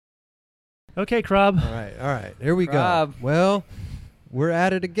Okay, Crab. All right. Here we Rob. go. Well, we're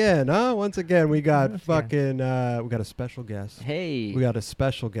at it again, huh? Once again, we got Once fucking, we got a special guest. Hey, We got a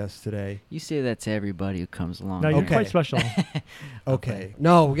special guest today. you say that to everybody who comes along. No, you're Okay. quite special. Okay.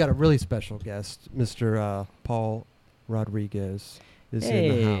 No, we got a really special guest. Mr. Paul Rodriguez is in the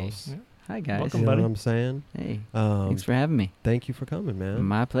Hey. house. Yeah. Hi, guys. Welcome, You know buddy. what I'm saying? Hey, Um, thanks for having me. Thank you for coming, man.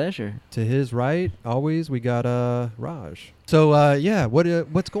 My pleasure. To his right, always, we got Raj. So, yeah,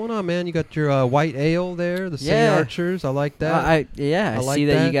 what's going on, man? You got your white ale there, the St. Yeah. Archers. I like that. I I like see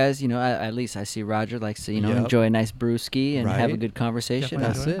that that. you guys, at least I see Roger likes to, Yep. enjoy a nice brewski and have a Right. good conversation.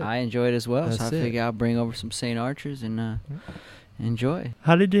 Definitely That's it. I enjoy it as well, so I That's it. figure I'll bring over some St. Archers and enjoy.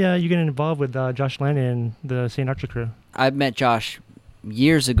 How did you get involved with Josh Lannon and the St. Archer crew? I met Josh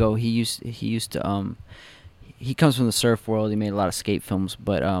years ago. He used to he comes from the surf world. He made a lot of skate films,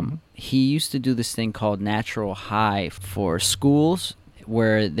 but he used to do this thing called Natural High for schools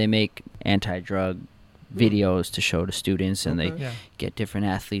where they make anti-drug videos to show to students, and Okay. they Yeah. get different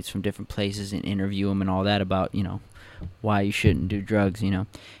athletes from different places and interview them and all that about, why you shouldn't do drugs,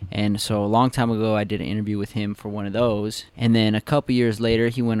 And so a long time ago, I did an interview with him for one of those. And then a couple years later,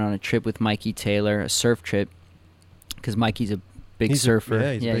 he went on a trip with Mikey Taylor, a surf trip, because Mikey's a big He's a- surfer.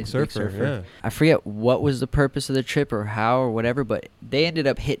 yeah, he's a big surfer, yeah. I forget what was the purpose of the trip or how or whatever, but they ended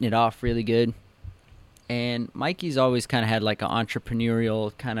up hitting it off really good. And Mikey's always kind of had like an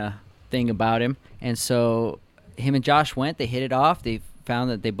entrepreneurial kind of thing about him. And so him and Josh went, they hit it off. They found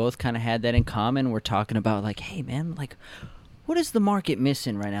that they both kind of had that in common. We're talking about like, hey man, like what is the market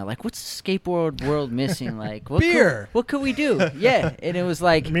missing right now? Like what's the skateboard world missing? Like Beer. What could we do? Yeah. And it was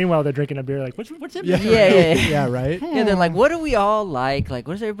like, Meanwhile, they're drinking a beer. Like, what's it? Yeah, Yeah. yeah, right. yeah, they're like, what do we all like? Like,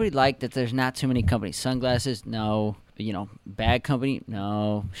 what does everybody like that there's not too many companies? Sunglasses? No. Bag company?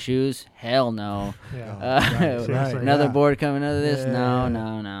 No. Shoes? Hell no. Yeah. Right, Seriously. Another yeah. board coming out of this? Yeah.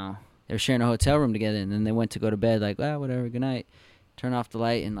 No. They were sharing a hotel room together, and then they went to go to bed like, whatever, good night. Turn off the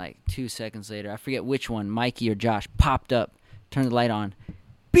light, and like 2 seconds later, I forget which one, Mikey or Josh, popped up, turned the light on.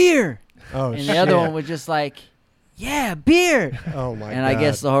 Beer! Oh, And shit. the other one was just like, yeah, beer! Oh, my God. And I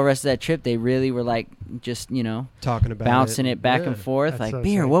guess the whole rest of that trip, they really were like, just, talking about bouncing it back and Yeah. forth, That's like, so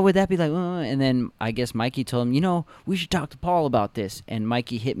beer, sick. what would that be like? And then I guess Mikey told him, we should talk to Paul about this. And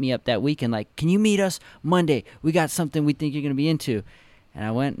Mikey hit me up that weekend, like, can you meet us Monday? We got something we think you're going to be into. And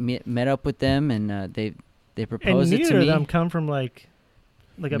I went, met up with them, and they And proposed it neither to of me. them come from like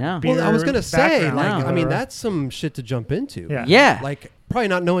a No. beer Well, I was gonna say, background like, No. I mean, or- that's some shit to jump into. Yeah. Yeah. Like, probably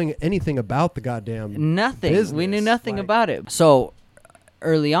not knowing anything about the goddamn. Nothing. We knew business, nothing like- about it. So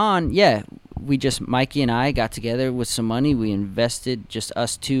early on, Mikey and I got together with some money. We invested, just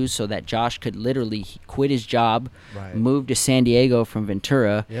us two, so that Josh could literally quit his job, Right. move to San Diego from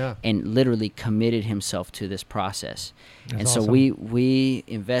Ventura, Yeah. and literally committed himself to this process. That's and so awesome. we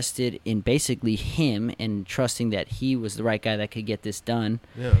invested in basically him and trusting that he was the right guy that could get this done.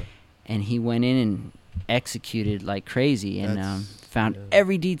 Yeah. And he went in and executed like crazy and That's- found yeah.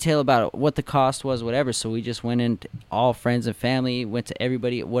 every detail about it, what the cost was, whatever. So we just went in, all friends and family, went to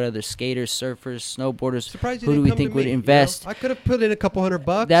everybody, what other skaters, surfers, snowboarders, Surprised you who do didn't we come to think would me, invest? I could have put in a couple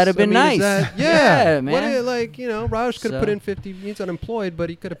 $100. That'd have been I mean, is nice. that- yeah, Yeah, man. What Raj could have So- put in 50. He's unemployed, but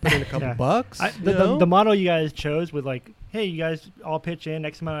he could have put in a couple Yeah. bucks. The model you guys chose with like, hey, you guys all pitch in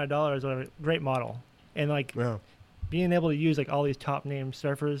X amount of dollars, whatever. Great model. And like Yeah. being able to use like all these top name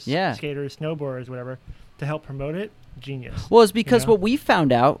surfers, Yeah. skaters, snowboarders, whatever, to help promote it, genius. Well, it's because know? what we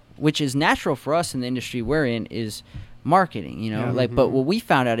found out, which is natural for us in the industry we're in, is marketing, Yeah. But what we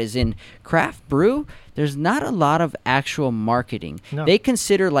found out is in craft brew, there's not a lot of actual marketing. No. They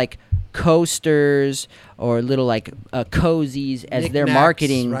consider like coasters or little like cozies as their Knickknacks,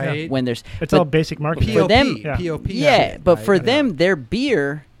 marketing right? when there's It's but all basic marketing. for them- Yeah. POP. yeah, but for right? them their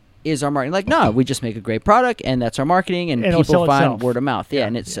beer is our marketing. Like, no, we just make a great product and that's our marketing, and It'll people sell find itself. word of mouth. Yeah, Yeah.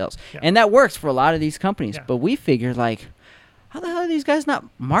 and it sells. Yeah. And that works for a lot of these companies. Yeah. But we figured like, how the hell are these guys not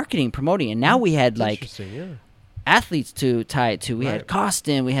marketing, promoting? And now we had like Interesting, yeah. athletes to tie it to. We Right. had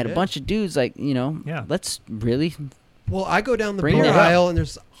Costin, we had Yeah. a bunch of dudes like, Yeah. let's really Well, I go down the Bring beer it up. aisle and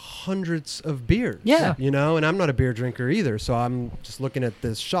there's hundreds of beers. Yeah. And I'm not a beer drinker either. So I'm just looking at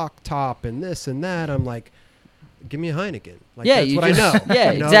this shock top and this and that. I'm like, give me a Heineken. Like, Yeah, that's you what I just- know.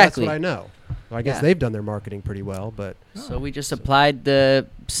 yeah, You know, exactly. That's what I know. Well, I guess Yeah. they've done their marketing pretty well, but So we just applied the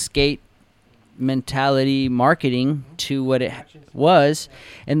skate mentality marketing to what it was.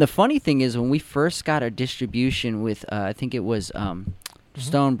 And the funny thing is, when we first got our distribution with, I think it was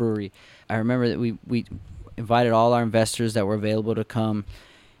Stone Brewery, I remember that we invited all our investors that were available to come,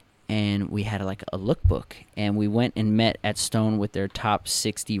 and we had like a lookbook, and we went and met at Stone with their top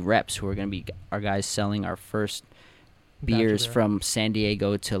 60 reps who were going to be our guys selling our first beers beer. from San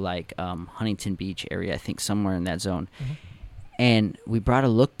Diego to like Huntington Beach area, I think somewhere in that zone. Mhm. And we brought a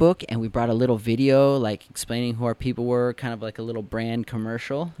lookbook and we brought a little video like explaining who our people were, kind of like a little brand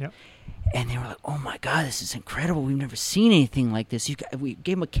commercial. Yep. And they were like, "Oh my God, this is incredible! We've never seen anything like this." We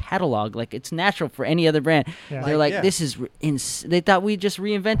gave them a catalog, like it's natural for any other brand. Yeah. They're Like, like, yeah. "This is they thought we just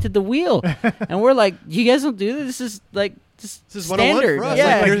reinvented the wheel," and we're like, "You guys don't do this. This is like just This is 101 standard." for us.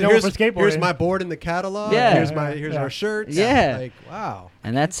 Yeah, Like, Like no for skateboarding. here's my board in the catalog. Yeah. Here's Yeah. our shirts. Yeah. Like, wow.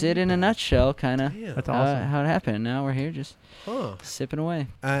 and that's it in a nutshell, kind of Damn. That's awesome. how it happened. Now we're here just Huh. sipping away.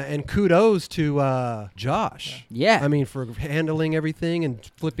 And kudos to Josh. Yeah, I mean, for handling everything and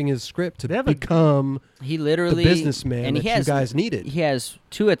flipping his script to They have a- become he the literally businessman and that he you has guys needed. he has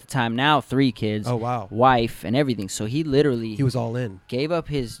 2 at the time, now 3 kids, Oh, wow. wife, and everything. So he literally He was all in. gave up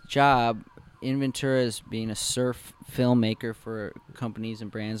his job in Ventura as being a surf filmmaker for companies and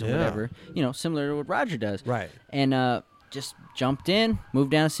brands or Yeah. whatever, similar to what Roger does. Right. And just jumped in, moved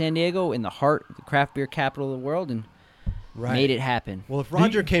down to San Diego in the heart of the craft beer capital of the world, and Right. made it happen. Well, if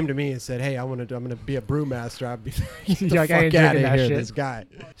Roger came to me and said, "Hey, I'm gonna be a brewmaster," I'd be get the You're like, I ain't fuck out drinking of that here, shit. this guy.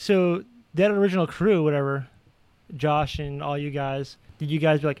 So that original crew, whatever, Josh and all you guys, did you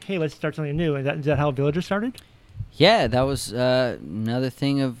guys be like, hey, let's start something new? Is that how Villager started? Yeah, that was another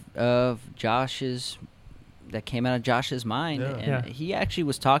thing of Josh's that came out of Josh's mind, Yeah. and Yeah. he actually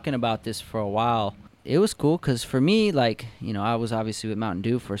was talking about this for a while. It was cool because for me, like I was obviously with Mountain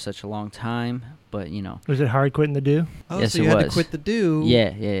Dew for such a long time, but Was it hard quitting the do? Oh, Yes, so it you had to was. quit the do.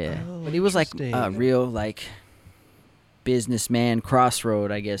 yeah. Oh, But he was like a interesting. real like businessman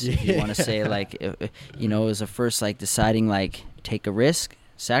crossroad, I guess, if you want Yeah. to say. Like it was the first like deciding like take a risk,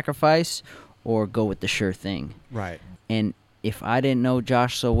 sacrifice, or go with the sure thing. Right. And if I didn't know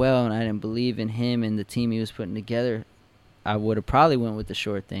Josh so well and I didn't believe in him and the team he was putting together, I would have probably went with the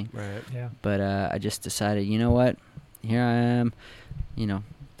sure thing. Right. Yeah. But I just decided, you know what? Here I am,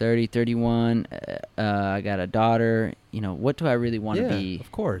 30, 31. I got a daughter. What do I really want to Yeah, be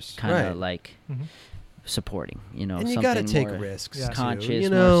of course. kind of right. like Mhm. supporting? And you got to something take more risks. Yeah. too, conscious, you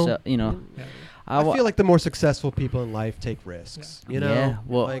more know. Yeah. I feel like the more successful people in life take risks. You know. Yeah.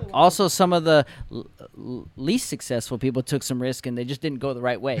 Well, Like, also some of the least successful people took some risk and they just didn't go the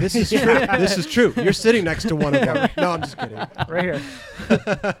right way. this is true. This is true. You're sitting next to one of them. No, I'm just kidding. Right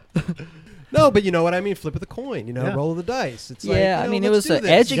here. No, but you know what I mean. Flip of the coin. Yeah. Roll of the dice. It's Yeah, like, I mean, it let's was do an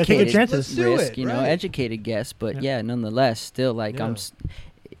this. You gotta take educated chances. Let's do risk, it, right. educated guess, but Yeah. yeah, nonetheless, still like Yeah.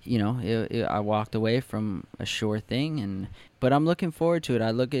 I walked away from a sure thing, but I'm looking forward to it.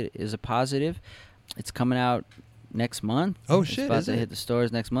 I look at it as a positive. It's coming out next month. Oh, It's shit, about is to it? hit the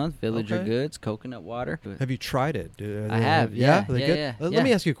stores next month. Villager Okay. Goods, coconut water. Have you tried it? I have, yeah, Are they yeah, good? yeah, Let yeah.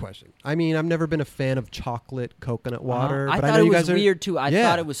 me ask you a question. I mean, I've never been a fan of chocolate coconut water. I but thought know it you was guys are, weird too. I Yeah.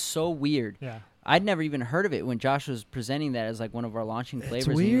 thought it was so weird. Yeah. I'd never even heard of it when Josh was presenting that as like one of our launching flavors.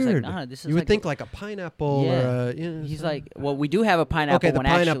 It's And he was weird. like, "Nah, this is You would like think like a pineapple Yeah. or a. He's so- like, well, we do have a pineapple Okay, the one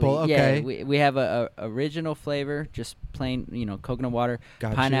pineapple, actually. okay. Yeah, we have a original flavor, just plain, coconut water, Got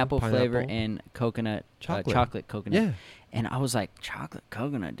you, pineapple flavor, pineapple. and coconut Chocolate. chocolate coconut. Yeah. And I was like, chocolate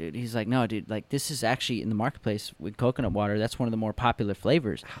coconut, dude. He's like, no, dude, like this is actually in the marketplace with coconut water. That's one of the more popular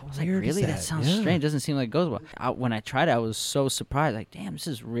flavors. I was like, weird is really? That that? sounds Yeah. strange. Doesn't seem like it goes well. When I tried it, I was so surprised. Like, damn, this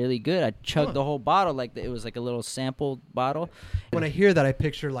is really good. I chugged the whole bottle like it was like a little sample bottle. When I hear that, I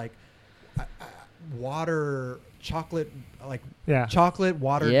picture like water, chocolate, like Yeah. chocolate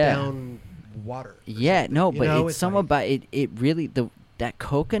watered Yeah. down water. Yeah, no, You but know, it's it's some like- about it. It really that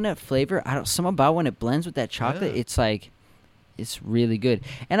coconut flavor. I don't. Some about when it blends with that chocolate. Yeah. It's like, it's really good.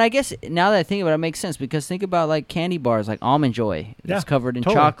 And I guess now that I think about it, it makes sense because think about like candy bars, like Almond Joy. Yeah, It's covered in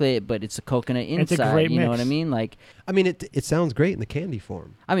totally. chocolate, but it's a coconut inside. It's a great you know mix. what I mean? Like, I mean, it sounds great in the candy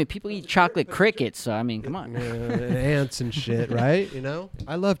form. I mean, people eat chocolate crickets, so I mean, come on. And ants and shit, right? You know,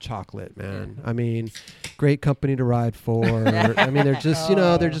 I love chocolate, man. I mean, great company to ride for. I mean, they're just,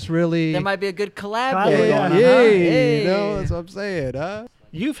 they're just really. There might be a good collab Collab going going on. on, huh? Hey, Hey. that's what I'm saying, huh?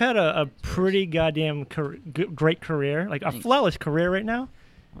 You've had a pretty goddamn great career, like a flawless career right now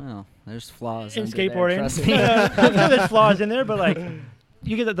Well, there's flaws in under there, skateboarding. trust me. I'm sure there's flaws in there, but like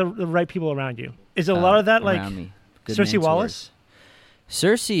you get the right people around you. Is a lot of that like around me. Good Cersei mentors. Wallace?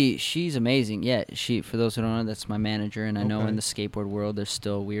 Cersei, she's amazing. Yeah, for those who don't know, that's my manager, and I know Okay. in the skateboard world, there's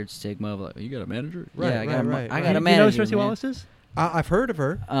still a weird stigma of like, you got a manager? Right, yeah, I got a, right, I right. got a Do you know manager. who Cersei man. Wallace is? I've heard of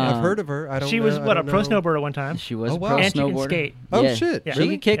her. I've heard of her. I don't. She was know, I what a don't pro know. snowboarder one time, She was Oh, a wow. pro and she can snowboarder. skate. Oh Yeah. shit! Yeah. She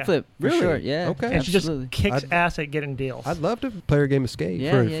Really? can kickplip for Really? sure. Yeah, Okay. And she just absolutely. kicks I'd- ass at getting deals. I'd love to play her game of skate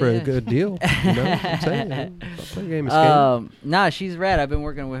Yeah, for yeah, a yeah. good deal. You know what I'm saying? I'll play a game of skate. Nah, she's rad. I've been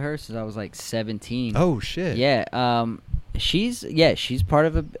working with her since I was like 17. Oh shit! Yeah. She's part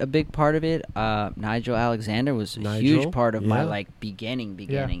of a big part of it. Nigel Alexander was a huge part of my like beginning.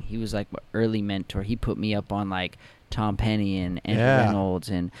 Yeah. He was like my early mentor. He put me up on like Tom Penny and Andrew Reynolds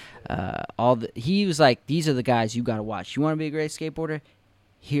and he was like, these are the guys you got to watch. You want to be a great skateboarder?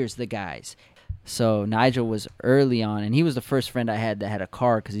 Here's the guys. So Nigel was early on, and he was the first friend I had that had a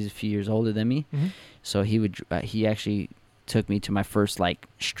car because he's a few years older than me. Mm-hmm. So he actually took me to my first like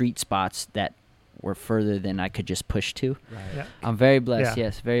street spots that were further than I could just push to. Right. Yeah. I'm very blessed. Yeah.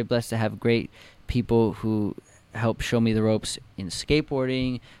 Yes, very blessed to have great people who help show me the ropes in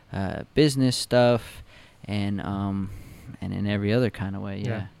skateboarding, business stuff, and in every other kind of way.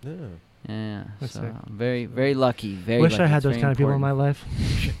 Yeah. Yeah. Yeah. That's So sick. I'm very, very lucky. Very Wish lucky. I had It's those very kind of people in my important.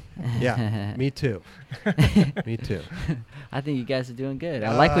 life. Yeah, me too. Me too. I think you guys are doing good.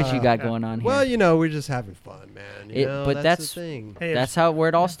 I like what you got yeah. going on here. Well, you know, we're just having fun, man. You know, but that's the thing. Hey, That's where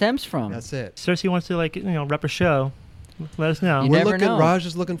it all stems from. That's it. Cersei wants to rep a show. Let us know. You We're never looking. know. Raj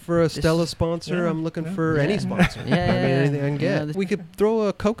is looking for a Stella is- sponsor. yeah, I'm looking yeah. for any Yeah. sponsor. Yeah, I mean, yeah, anything I can you get. know, We could throw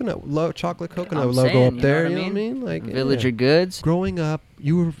a chocolate coconut I'm logo saying, up you know there. what I You know what I mean? Like Villager yeah. Goods. Growing up,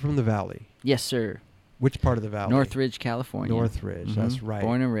 you were from the valley. Yes, sir. Which part of the valley? Northridge, California. Northridge. That's Mhm. right.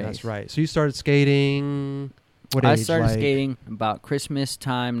 Born and raised. That's right. So you started skating. What age? I started like? skating about Christmas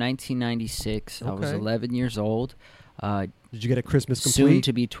time, 1996. I was Okay. 11 years old. Did you get a Christmas Soon complete?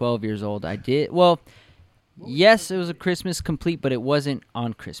 to be 12 years old. I did. Well, yes, it was a Christmas complete, but it wasn't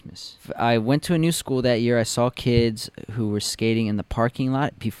on Christmas. I went to a new school that year. I saw kids who were skating in the parking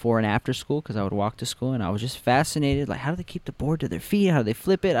lot before and after school because I would walk to school, and I was just fascinated. Like, how do they keep the board to their feet? How do they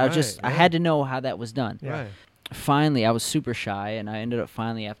flip it? I Right, had to know how that was done. Yeah. Right. Finally, I was super shy, and I ended up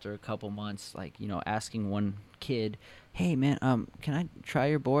finally after a couple months, like, asking one kid, "Hey, man, can I try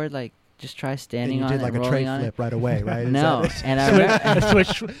your board? Like, just try And standing you on did it like and a tray rolling on flip it." right away, right? Is No, that it? and I A remember,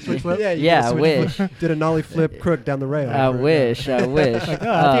 switch flip. Yeah, you Yeah, did a I switch flip. wish. Did a nollie flip crook down the rail. I wish. Like, oh,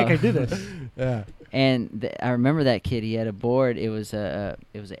 I think I can do this. Yeah. And I remember that kid. He had a board. It was an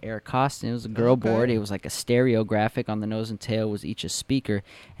Air Costin. It was a girl Okay. board. It was like a stereo graphic on the nose and tail was each a speaker.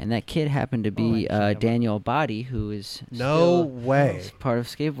 And that kid happened to be I see. Daniel Abadi, who is No still way. part of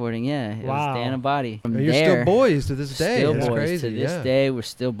skateboarding. Yeah, it Wow. was Dan Abadi. From And you're there, still boys to this day. still That's boys crazy. to this yeah. day. We're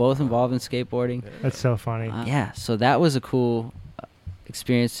still both involved in skateboarding. That's so funny. Yeah, so that was a cool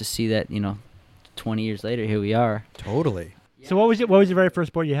experience to see that 20 years later, here we are. Totally. So what was your very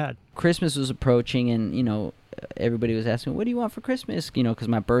first board you had? Christmas was approaching, and everybody was asking, "What do you want for Christmas?" Because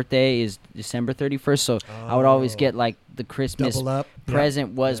my birthday is December 31st, so I would always Oh. get like the Christmas Double up.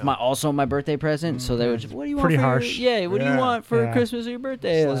 present was Yeah. also my birthday present. So they would just, "What do you want Pretty for harsh. what do you Yeah. want for Yeah. Christmas or your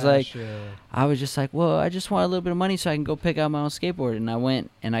birthday?" I was Slash, like, I was just like, well, I just want a little bit of money so I can go pick out my own skateboard. And I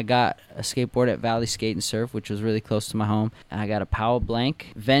went and I got a skateboard at Valley Skate and Surf, which was really close to my home. And I got a Powell Blank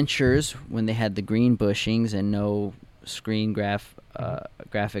Ventures when they had the green bushings and no screen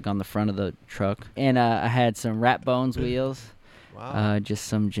graphic on the front of the truck. And I had some Rat Bones wheels, wow. just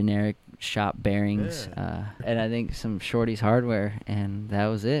some generic shop bearings, and I think some Shorty's hardware. And that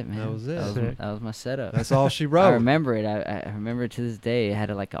was it, man. That was it. Sick. That was my setup. That's all she I wrote. remember it. I remember it to this day. It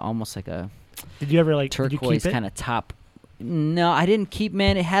had almost like a Did you ever did you turquoise keep it? kind of top. No, I didn't keep,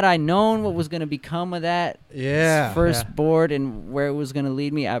 man. Had I known what was going to become of that Yeah. first Yeah. board and where it was going to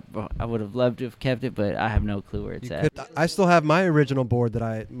lead me, I would have loved to have kept it, but I have no clue where it's You at. could- I still have my original board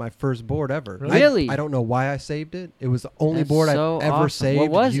my first board ever. Really? I don't know why I saved it. It was the only That's board so I've ever awesome. saved,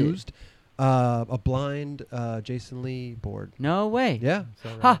 What was it? used. A blind Jason Lee board. No way. Yeah.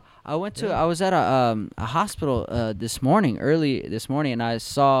 Huh. I was at a hospital early this morning, and I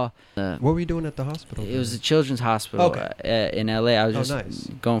saw What were you doing at the hospital? it was a children's hospital Okay. in LA. I was Oh, just nice.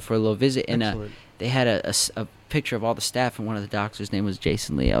 going for a little visit, and Excellent. they had a picture of all the staff, and one of the doctors' name was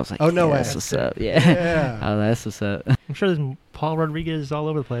Jason Lee. I was like, Oh, no yeah, way. that's what's up. Yeah. Yeah. Oh, that's what's up. I'm sure there's Paul Rodriguez all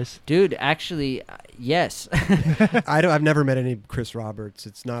over the place. Dude, actually, yes. I've never met any Chris Roberts.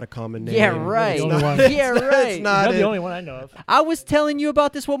 It's not a common name. Yeah, right. The only It's one. not- Yeah, it's not- right. It's not You're it. the only one I know of. I was telling you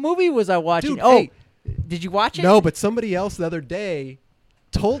about this. What movie was I watching? Dude, oh, hey. did you watch it? No, but somebody else the other day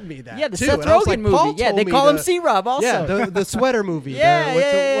told me that. Yeah, the too, Seth and I was Rogen like, movie. Paul Yeah, told they me call him the- C-Rob also. Yeah, the sweater movie. Yeah,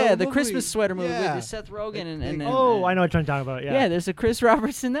 what the movie? Christmas sweater movie Yeah. with Seth Rogen and Oh, I know what you're talking about. Yeah. yeah, there's a Chris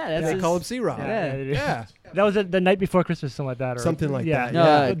Roberts in that. That's They his- call him C-Rob. Yeah. Yeah. That was the night before Christmas, something like that, or Something like that, No,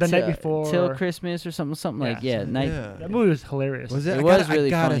 yeah. the night before. till Christmas or something like Yeah, night. Yeah. That movie was hilarious. Was it? It I was gotta, really I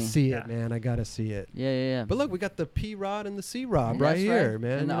gotta funny. see it, Yeah. man. I gotta see it. Yeah. But look, we got the P-Rod and the C-Rob And right that's here,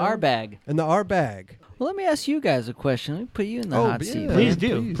 man. And the you know? R bag. And the R bag. Well, let me ask you guys a question. Let me put you in the hot seat. man. Please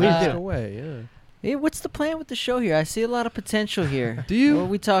do. Please ask do. away, yeah. Hey, what's the plan with the show here? I see a lot of potential here. Do you? What are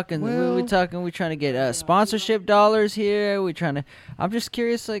we talking? Well- we talking? We trying to get sponsorship dollars here? We trying to? I'm just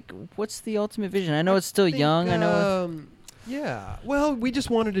curious. Like, what's the ultimate vision? I know it's still young. I know. Yeah. Well, we just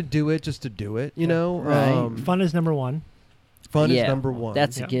wanted to do it just to do it, you Yeah. know? Right. Fun is number one. Fun Yeah, is number one.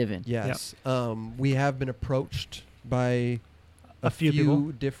 That's Yeah. a given. Yes. We have been approached by A few people.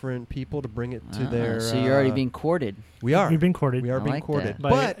 different people to bring it to their. So you're already being courted. We are. We've been courted We are I being like courted, that. by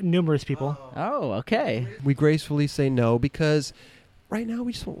but numerous people. Oh, okay. we gracefully say no because right now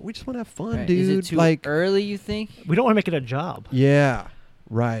we just want to have fun, Right. dude. Is it too like, early, you think? We don't want to make it a job. yeah,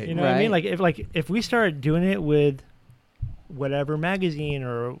 right. You know what I mean? Right. If we start doing it with whatever magazine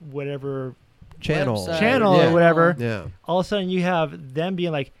or whatever Channel, Website. channel Yeah. or whatever, Yeah. all of a sudden you have them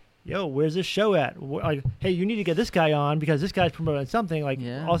being like, "Yo, where's this show at? Like, hey, you need to get this guy on because this guy's promoting something." Like,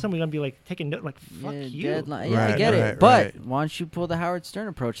 Yeah. all of a sudden we're gonna be like taking note, like, "Fuck Yeah, you." deadline. Yeah, I Right, get right, it. But right. why don't you pull the Howard Stern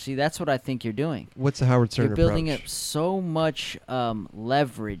approach? See, that's what I think you're doing. What's the Howard Stern You're building approach? up so much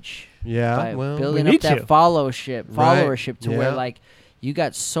leverage Yeah. by Well, building We up need that to. followership to where Yeah. like you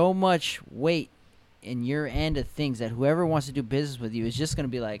got so much weight in your end of things that whoever wants to do business with you is just going to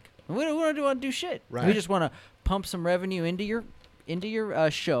be like, we don't want to do shit. We Right. just want to pump some revenue into your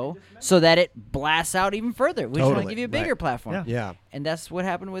show so that it blasts out even further. We just want to Totally. give you a bigger Right. platform. Yeah. yeah. And that's what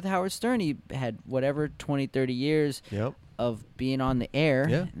happened with Howard Stern. He had whatever 20, 30 years Yep. of being on the air,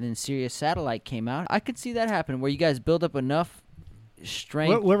 Yeah. and then Sirius Satellite came out. I could see that happen where you guys build up enough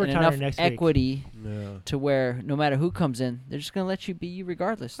strength We're and retiring enough next week. equity Yeah. to where no matter who comes in, they're just gonna let you be you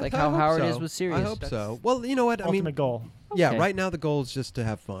regardless, like I how hope Howard so. is with Sirius. I hope so. Well, you know what? I Ultimate mean, goal. yeah. Okay. Right now, the goal is just to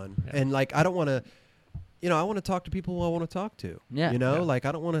have fun, Yeah. and like I don't want to. I want to talk to people who I want to talk to. Yeah. You know, Yeah. like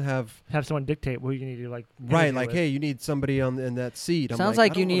I don't want to have Have someone dictate what you need to like. right. interview Like, with. hey, you need somebody in that seat. I'm Sounds like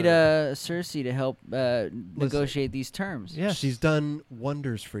like I you don't need wanna- Cersei to help negotiate these terms. Yes. She's done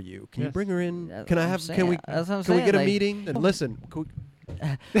wonders for you. Can you Yes. bring her in? That's Can I what I'm have? saying. Can we? That's what I'm Can we saying, get a like- meeting? And listen,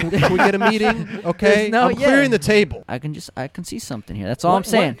 can we get a meeting? Okay, no- I'm yeah. clearing the table. I can see something here. That's all I'm One-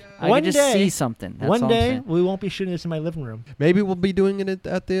 saying. I one can just day- see something. That's One all I'm day saying. we won't be shooting this in my living room. Maybe we'll be doing it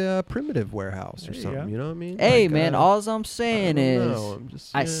at the Primitive Warehouse or There you something. go. You know what I mean? Hey Like, man, all I'm I saying don't is know, I'm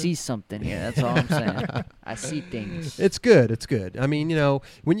just, I yeah. see something here. That's all I'm saying. I see things. It's good. It's good. I mean,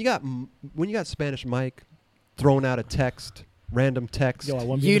 when you got Spanish Mike throwing out a text, random text. Yo, I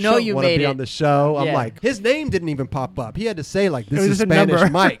wanna be You in the know show. you want to made be it. on the show. I'm Yeah. like, his name didn't even pop up. He had to say like, this was is just a Spanish number.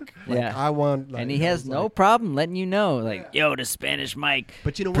 Mike. Like, Yeah. I want. Like, And he I has was no like- problem letting you know, like, yo, the Spanish Mike.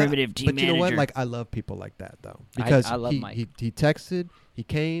 But you know what? Primitive team But you know what? manager. Like, I love people like that though, because I love he, Mike. he texted, he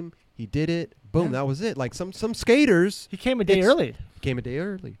came, he did it. Boom, Yeah. that was it. Like some skaters He came a day It's- early. came a day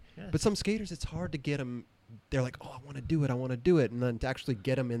early, Yes. but some skaters, it's hard to get them. They're like, oh, I want to do it, and then to actually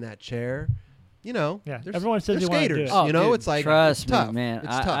get them in that chair, Yeah. they're- Everyone says they're they wanna do skaters. it. Oh, you know, dude, it's like trust it's tough. me, man. It's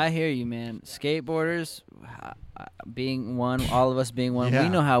tough. I hear you, man. Skateboarders, being one, all of us being one, Yeah. we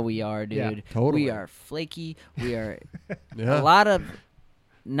know how we are, dude. Yeah, totally. We are flaky. We are Yeah. a lot of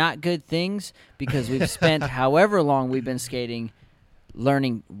not good things because we've spent however long we've been skating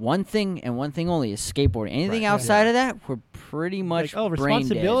learning one thing and one thing only is skateboarding. Anything Right. outside of that, we're pretty much Like, oh, brain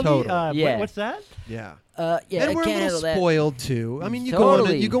dead. responsibility. Totally. Yeah. What's that? Yeah. Yeah, And I we're a can't little handle that. spoiled too. I mean, you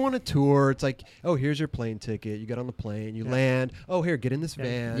Totally. go on a tour. It's like, oh, here's your plane ticket. You get on the plane, you Yeah. land. Oh, here, get in this Yeah.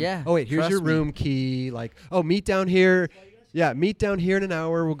 van. Yeah, Oh wait, here's your trust me. room key. Like, oh, meet down here. Yeah, meet down here in an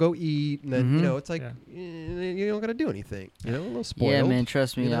hour. We'll go eat, and then Mhm. it's like Yeah. you don't gotta do anything. A little spoiled. Yeah, man,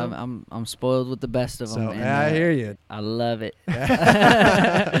 trust me. you know? I'm spoiled with the best of them. So and, I hear you. I love it.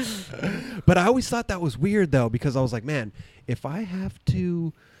 But I always thought that was weird though, because I was like, man, if I have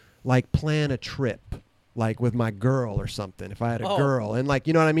to like plan a trip like with my girl or something, if I had a Oh. girl and like,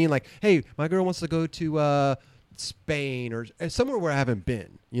 you know what I mean? Like, hey, my girl wants to go to Spain or somewhere where I haven't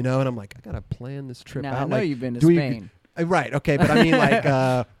been, and I'm like, I got to plan this trip Now, out. I know like, you've been to do we- Spain. Right, okay, but I mean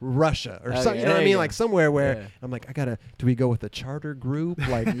like Russia or Okay, something, you know what there I you mean? go. Like somewhere where Yeah. I'm like, do we go with a charter group?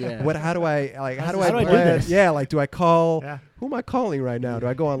 Like Yeah. how do I How do I do plan? this? Yeah, like do I call Yeah. who am I calling right now? Do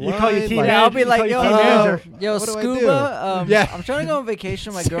I go online? You call your team Like- Yeah, I'll be You like, call yo, your team manager. yo, What do I do? Scuba. Yeah. I'm trying to go on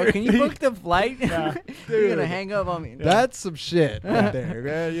vacation with my girl. Can you book the flight? Yeah. You're gonna Dude. hang up on me. That's some shit right there,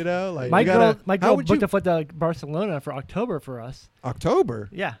 man. Like My you gotta, my how girl would booked you, a flight to Barcelona for October for us. October.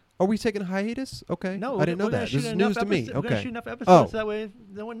 Yeah. Are we taking a hiatus? Okay. No, I didn't know we're gonna that. shoot This is enough news to me. episodes- We're gonna Okay. shoot enough Oh. episodes that way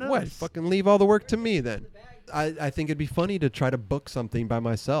no one knows. What? Fucking leave all the work to me then. I think it'd be funny to try to book something by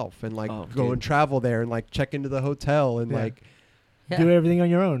myself and like Oh, go dude. and travel there and like check into the hotel and Yeah. like Yeah. Do everything on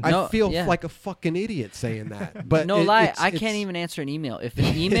your own. No, I feel yeah. like a fucking idiot saying that. But no lie, it's- I can't it's- even answer an email. If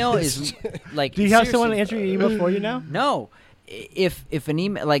an email is like, Do you have someone seriously. answering your emails for you now? No. If an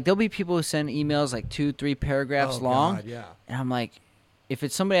email, like there'll be people who send emails like 2-3 paragraphs Oh, long, God, yeah. and I'm like, if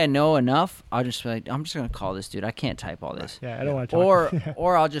it's somebody I know enough, I'll just be like, I'm just gonna call this dude. I can't type all this. Yeah, I don't want to talk.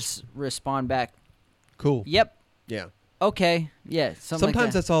 Or I'll just respond back. Cool. Yep. Yeah. Okay. Yeah. Something Sometimes like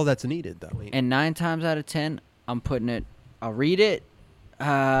that. that's all that's needed though. And 9 times out of 10, I'm putting it I'll read it.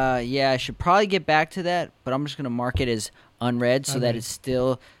 Yeah, I should probably get back to that, but I'm just gonna mark it as unread so that it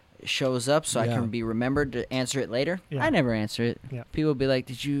still shows up, so I can be remembered to answer it later. I never answer it. People will be like,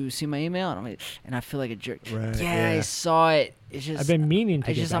 "Did you see my email?" And I'm like, and I feel like a jerk. Yeah, I saw it. It's just I've been meaning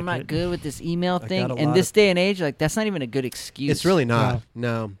to. I'm not good with this email thing. And this day and age, like that's not even a good excuse. It's really not.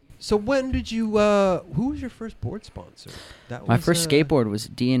 No. So when did you? Who was your first board sponsor? My first skateboard was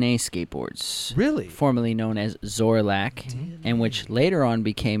DNA Skateboards. Really? Formerly known as Zorlac, and which later on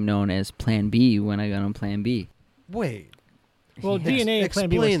became known as Plan B when I got on Plan B. Wait. Well, DNA and Plan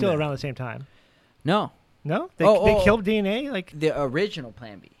B were still around the same time. No. No? They killed DNA? Like the original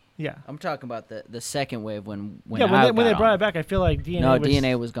Plan B. Yeah. I'm talking about the second wave when when they brought it back, I feel like DNA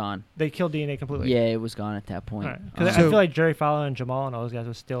DNA was gone. They killed DNA completely. Yeah, it was gone at that point. Because I feel like Jerry Fowler and Jamal and all those guys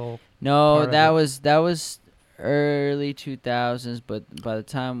were still that was early 2000s, but by the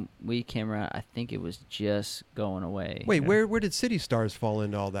time we came around, I think it was just going away. Wait, where did City Stars fall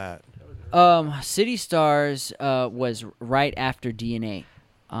into all that? City Stars was right after DNA.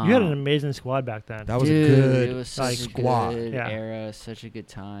 You had an amazing squad back then. That was a good it was such squad. A good era, such a good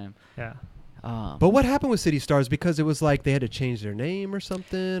time. Yeah. But what happened with City Stars? Because it was like they had to change their name or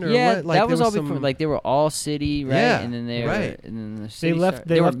something, or what? Like that was all before. Like they were All City, right? Yeah, and then they were, and then the City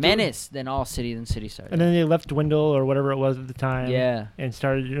they were Menace, then All City, then City Stars. And then they left Dwindle or whatever it was at the time. Yeah. And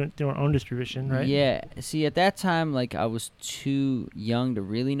started doing their own distribution, right? Yeah. See, at that time, like I was too young to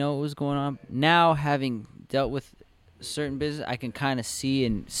really know what was going on. Now, having dealt with certain business, I can kind of see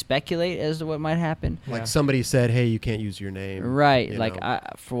and speculate as to what might happen. Like somebody said, "Hey, you can't use your name." Right. Like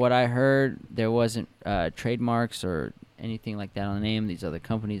for what I heard, there wasn't trademarks or anything like that on the name. These other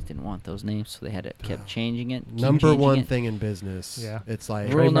companies didn't want those names, so they had to kept changing it. Number one thing in business. Yeah. It's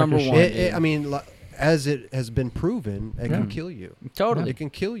like rule number one. I mean, as it has been proven, it can kill you. Totally. It can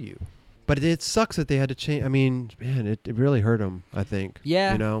kill you. But it sucks that they had to change. I mean, man, it really hurt them, I think.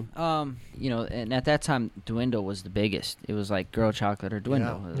 Yeah. You know? And at that time, Dwindle was the biggest. It was like Girl Chocolate or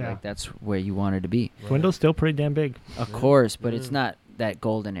Dwindle. Yeah. Like that's where you wanted to be. Right. Dwindle's still pretty damn big. Of course, but it's not that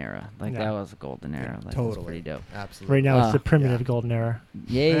golden era. Like that was a golden era. Like, totally. It was pretty dope. Absolutely. Right now, it's the primitive golden era.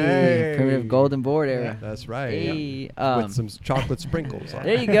 Yay. Hey. Primitive golden board era. Yeah, that's right. Hey. With some chocolate sprinkles on it.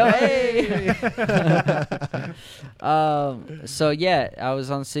 There you go. Hey. So yeah, I was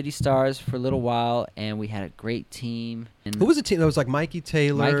on City Stars for a little while, and we had a great team. And Who was the team? That was like Mikey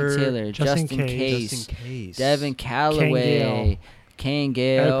Taylor, Justin Case, Devin Kane Calloway, Kane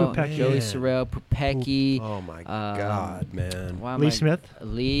Gale, Pupecki. Joey Sorrell, Pupecki. Oh my God, man! Lee Smith,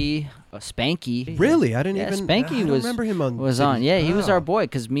 Spanky. Really, I didn't even. Spanky I don't remember him on. Was on. Yeah, he was our boy.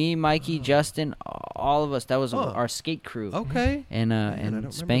 Cause me, Mikey, Justin, all of us. That was our skate crew. Okay. And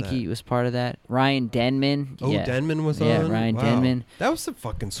Spanky was part of that. Ryan Denman. Oh, yeah. Denman was on. Yeah, Ryan Denman. That was a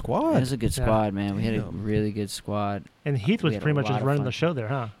fucking squad. It was a good squad, man. We had a really good squad. And Heath was pretty much just running the show there,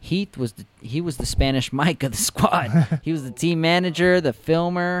 huh? Heath was the Spanish Mike of the squad. He was the team manager, the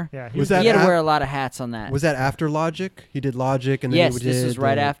filmer. Yeah, he had to wear a lot of hats on that. Was that after Logic? He did Logic, and then this was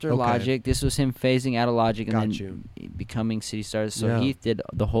right after Logic. This was him phasing out of Logic and then becoming City Stars. So Heath did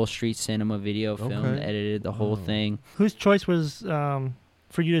the whole Street Cinema video film, edited the whole thing. Whose choice was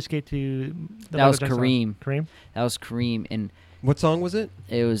for you to skate to? That was Kareem. Kareem. That was Kareem, and. What song was it?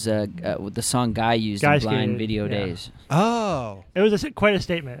 It was the song Guy used in Blind Video Days. Oh, it was quite a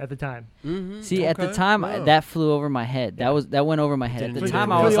statement at the time. Mm-hmm. See, at the time that flew over my head. That went over my head. At the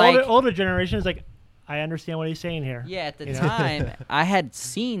time, I was the like, older generation is like, I understand what he's saying here. Yeah, at the time, I had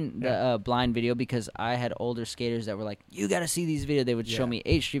seen the Blind video because I had older skaters that were like, "You got to see these videos." They would show me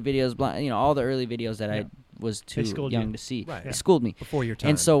H Street videos, Blind, all the early videos that I was too young to see. Right. They schooled me before your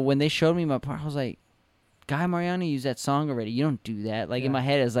time. And so when they showed me my part, I was like, Guy Mariani used that song already. You don't do that. Like in my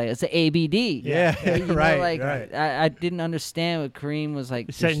head, it's like it's an ABD. Yeah, right. I didn't understand what Kareem was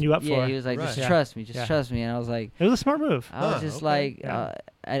like setting you up for. Yeah, he was like, just trust me, trust me. And I was like, it was a smart move. I was just like,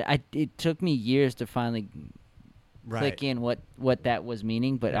 it took me years to finally click in what that was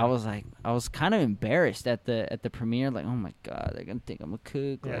meaning, but I was like, I was kind of embarrassed at the premiere, like, oh my god, they're gonna think I'm a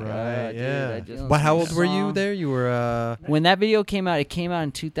kook. But how old were you there? You were when that video came out. It came out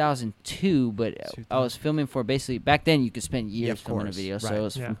in 2002, but I was filming for basically back then. You could spend years filming a video, so it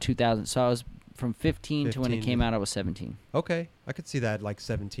was from 2000. So I was from 15 to when it came out. I was 17. Okay, I could see that, like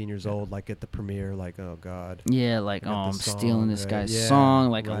 17 years old, like at the premiere, like, oh god. Yeah, like, oh, I'm stealing this guy's song,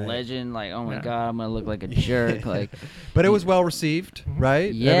 like a legend, like, oh my god, I'm gonna look like a jerk, like. But it was well received,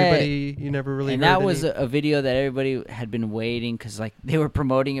 right? Yeah. Everybody, you never really. And heard that was a video that everybody had been waiting because, like, they were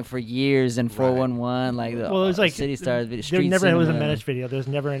promoting it for years and 411, like the it was like City Stars video. There never was a Menace video. There was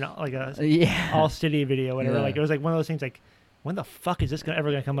never an all city video, whatever. Like it was like one of those things like. when the fuck is this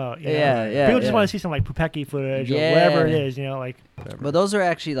ever gonna come out? You know? Yeah. People just want to see some like Pupeki footage or whatever it is, you know, like. But those are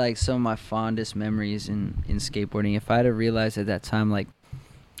actually like some of my fondest memories in skateboarding. If I'd have realized at that time, like,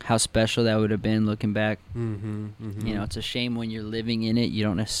 how special that would have been looking back. You know, it's a shame when you're living in it, you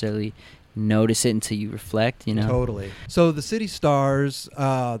don't necessarily notice it until you reflect, you know. Totally. So the City Stars,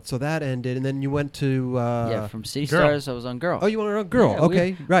 so that ended, and then you went to from City Girl. Stars I was on Girl. Oh, you were on Girl. Yeah,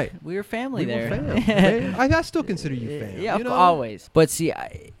 okay, right. We were family We were there. fam. I still consider you fam. Yeah, you know? always. But see,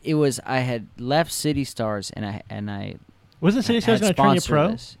 I had left City Stars and I Wasn't City Stars had gonna turn you sponsored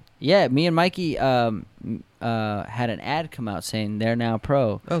pro? this. Yeah, me and Mikey had an ad come out saying they're now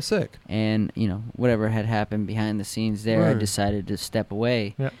pro. Oh, sick. And, you know, whatever had happened behind the scenes there, I Right. decided to step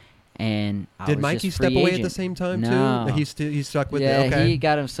away. Yeah. And I Did was Mikey just step free away at agent. the same time No. too? He stuck with yeah, it. Okay. he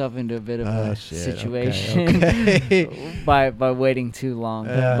got himself into a bit of a Shit, situation okay. by waiting too long.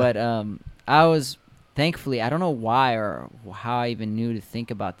 Yeah. But I was thankfully, I don't know why or how I even knew to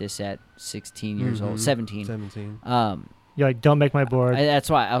think about this at 16 years old, 17. 17. You're like, don't make my board. That's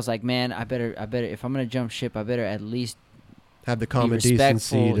why I was like, man, I better if I'm gonna jump ship, I better at least Have the be common decency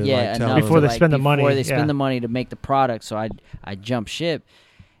respectful, to yeah, like tell enough them. Before to, they like, spend the money, before they yeah. spend the money to make the product. So I jump ship,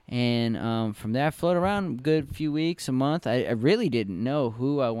 and from there I floated around a good few weeks, a month. I really didn't know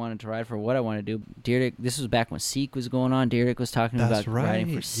who I wanted to ride for, what I wanted to do. Deerdick, this was back when Seek was going on. Deerdick was talking That's about right.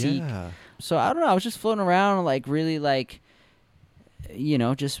 riding for Seek. Yeah. So I don't know. I was just floating around, like really, like, you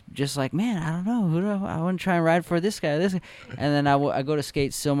know, just like, man, I don't know who do I want to try and ride for this guy, and then I go to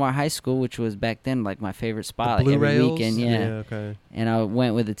skate Sylmar High School, which was back then like my favorite spot, The like Blue every Rails? weekend, yeah. Okay. And I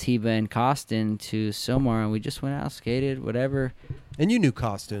went with Atiba and Costin to Sylmar, and we just went out, skated, whatever. And you knew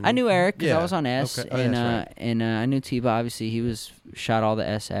Costin. I knew Eric because Yeah. I was on S, Okay. Oh, and that's right. and I knew Tiba. Obviously, he was shot all the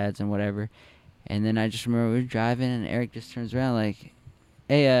S ads and whatever. And then I just remember we were driving, and Eric just turns around like,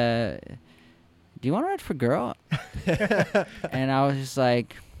 "Hey, do you want to ride for Girl?" And I was just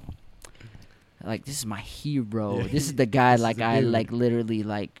like, this is my hero. Yeah. This is the guy This is like the I dude. like literally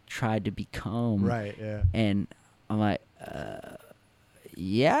like tried to become. Right. Yeah. And I'm like,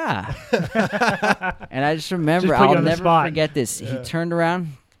 yeah. And I just remember, Just put you I'll on the never spot. forget this. He Yeah. turned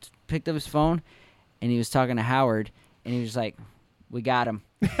around, picked up his phone, and he was talking to Howard, and he was like, "We got him."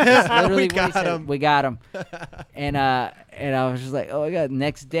 That's literally what he got said. him. We got him. And I was just like, oh my God.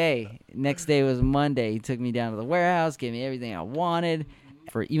 Next day was Monday. He took me down to the warehouse, gave me everything I wanted.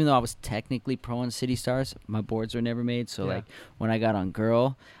 Even though I was technically pro on City Stars, my boards were never made. So Yeah. like when I got on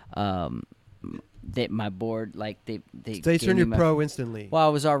Girl, my board, like they They gave turned me you my- pro instantly. Well, I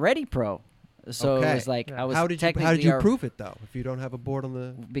was already pro, so Okay. it was like Yeah. I was How did technically you prove it though? If you don't have a board on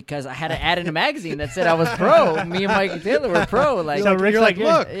the because I had to add in a magazine that said I was pro. Me and Mikey Taylor were pro. Like, So Rick's like,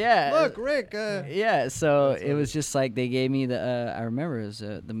 look, yeah, look, Rick. yeah. So That's it was just like they gave me the. I remember it was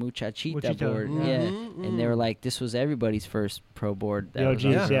the Muchachita Muchachita, board. mhm, Yeah, mhm. and they were like, this was everybody's first pro board. That The was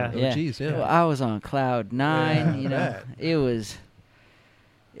on OGs, Girl. yeah. yeah. OGs, yeah. Well, I was on cloud nine. Yeah, you know, I bet. it was.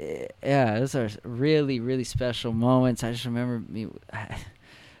 Yeah, those are really, really special moments. I just remember me.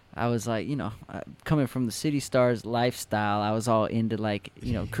 I was like, you know, coming from the City Stars lifestyle, I was all into like,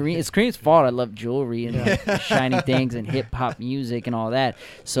 you know, Kareem. It's Kareem's fault. I love jewelry and like, shiny things and hip hop music and all that.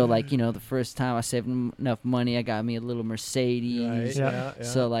 So like, you know, the first time I saved enough money, I got me a little Mercedes. Right, Yeah. yeah.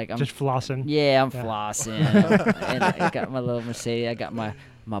 So like, I'm Just flossing. yeah, I'm Yeah. flossing, and I got my little Mercedes. I got my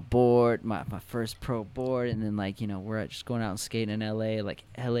board, my first pro board, and then like, you know, we're just going out and skating in LA, like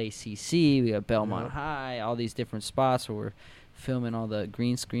LACC. We got Belmont Yeah. High, all these different spots where we're filming all the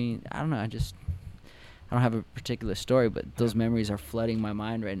green screen. I don't know. I don't have a particular story, but those memories are flooding my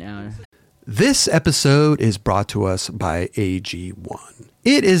mind right now. This episode is brought to us by AG1.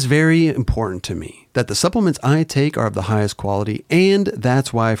 It is very important to me that the supplements I take are of the highest quality, and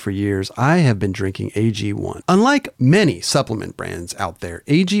that's why for years I have been drinking AG1. Unlike many supplement brands out there,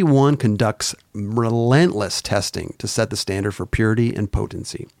 AG1 conducts relentless testing to set the standard for purity and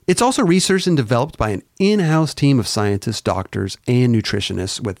potency. It's also researched and developed by an in-house team of scientists, doctors, and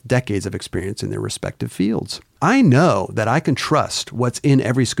nutritionists with decades of experience in their respective fields. I know that I can trust what's in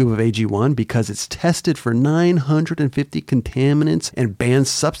every scoop of AG1 because it's tested for 950 contaminants and banned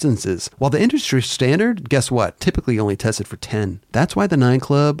substances, while the industry standard, guess what, typically only tested for 10. That's why the 9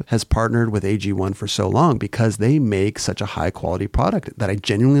 Club has partnered with AG1 for so long, because they make such a high quality product that I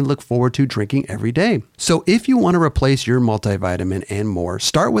genuinely look forward to drinking every day. So if you want to replace your multivitamin and more,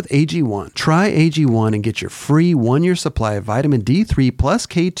 start with AG1. Try AG1 and get your free 1-year supply of vitamin D3 plus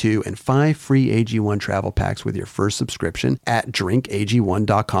K2 and 5 free AG1 travel packs with your first subscription at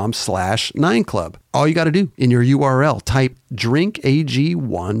drinkag1.com/9club. All you got to do in your URL, type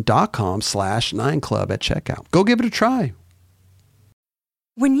drinkag1.com/9club at checkout. Go give it a try.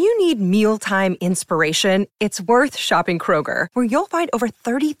 When you need mealtime inspiration, it's worth shopping Kroger, where you'll find over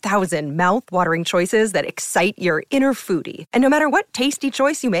 30,000 mouth-watering choices that excite your inner foodie. And no matter what tasty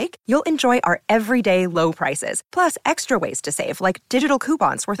choice you make, you'll enjoy our everyday low prices, plus extra ways to save, like digital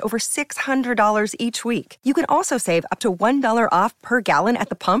coupons worth over $600 each week. You can also save up to $1 off per gallon at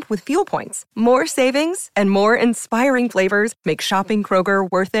the pump with fuel points. More savings and more inspiring flavors make shopping Kroger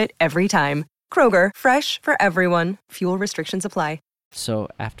worth it every time. Kroger, fresh for everyone. Fuel restrictions apply. So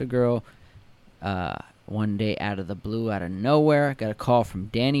after girl, one day out of the blue, out of nowhere, I got a call from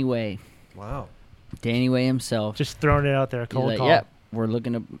Danny Way. Wow. Danny Way himself. Just throwing it out there, a cold He's like, call. yep, we're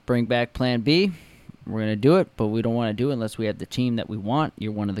looking to bring back Plan B. We're going to do it, but we don't want to do it unless we have the team that we want.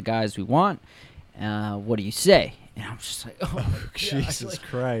 You're one of the guys we want. What do you say? And I'm just like, oh, my Jesus gosh.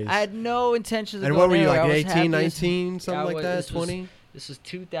 Christ. I had no intentions of And going what were you, anywhere. like I was 18, happy 19, something I like was- that, this was- 20? This was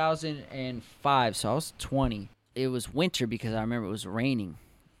 2005, so I was 20. It was winter because I remember it was raining.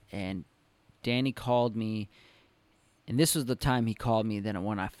 And Danny called me, and this was the time he called me. Then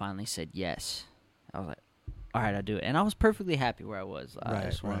when I finally said yes, I was like, all right, I'll do it. And I was perfectly happy where I was. I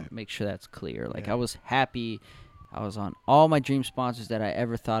just want to make sure that's clear. Like, I was happy. I was on all my dream sponsors that I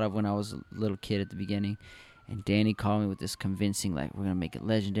ever thought of when I was a little kid at the beginning. And Danny called me with this convincing, like, we're going to make it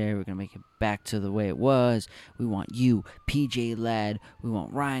legendary. We're going to make it back to the way it was. We want you, PJ Ladd. We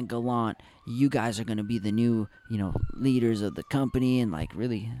want Ryan Gallant. You guys are going to be the new, leaders of the company and, like,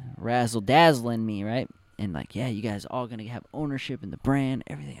 really razzle-dazzling me, right? And, like, yeah, you guys all going to have ownership in the brand,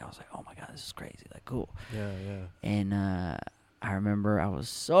 everything. I was like, oh, my God, this is crazy. Like, cool. Yeah. And I remember I was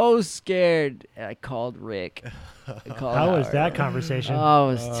so scared. I called Rick. How was that conversation? Oh,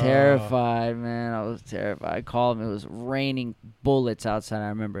 I was terrified, man. I was terrified. I called him. It was raining bullets outside. I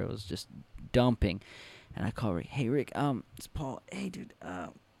remember it was just dumping. And I called Rick. Hey, Rick, it's Paul. Hey, dude, I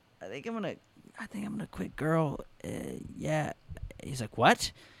think I'm gonna quit girl. Yeah. He's like,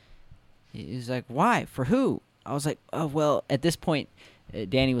 what? He's like, why? For who? I was like, oh, well, at this point,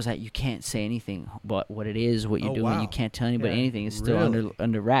 Danny was like, you can't say anything but what it is, what you're doing. Wow. You can't tell anybody anything. It's still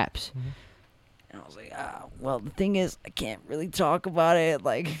under wraps. Mm-hmm. And I was like, well, the thing is, I can't really talk about it.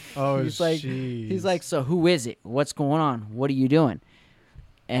 Like, he's like, so who is it? What's going on? What are you doing?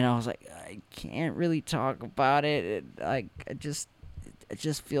 And I was like, I can't really talk about it. It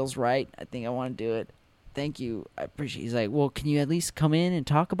just feels right. I think I want to do it. Thank you. I appreciate it. He's like, well, can you at least come in and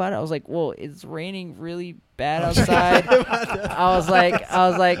talk about it? I was like, well, it's raining really bad outside. I was like,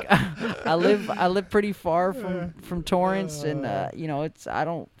 I live pretty far from Torrance, and I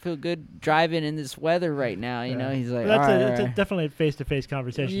don't feel good driving in this weather right now. He's like, That's definitely a face-to-face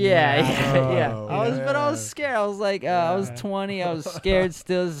conversation. Yeah. I was Yeah. scared. I was like, I was 20. I was scared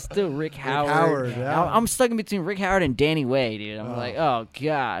still. This is still Rick Howard. Yeah. I'm stuck in between Rick Howard and Danny Way, dude. I'm like, oh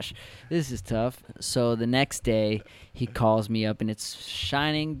gosh, this is tough. So the next day, he calls me up, and it's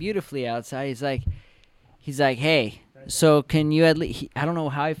shining beautifully outside. He's like, hey, so can you at least, I don't know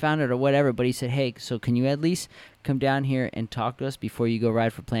how he found it or whatever, but he said, hey, so can you at least come down here and talk to us before you go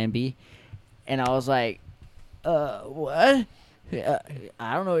ride for Plan B? And I was like, what?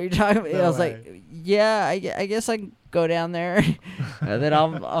 I don't know what you're talking about. I was like, yeah, I guess I can go down there. And then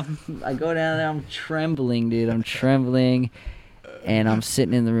I go down there. I'm trembling, dude. I'm trembling. And I'm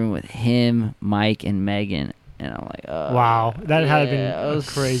sitting in the room with him, Mike, and Megan. And I'm like, oh. Wow. That had been I was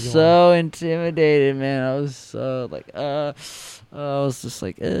crazy. so intimidated, man. I was so like, I was just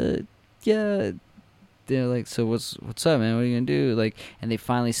like, yeah. They're like, so what's up, man? What are you gonna do? Like, and they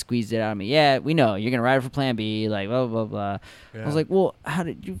finally squeezed it out of me. Yeah, we know you're gonna ride for Plan B. Like, blah blah blah. Yeah. I was like, well, how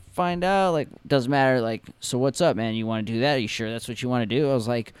did you find out? Like, doesn't matter. Like, so what's up, man? You want to do that? Are you sure that's what you want to do? I was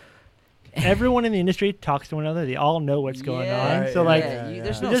like, everyone in the industry talks to one another. They all know what's going on. Right, So like,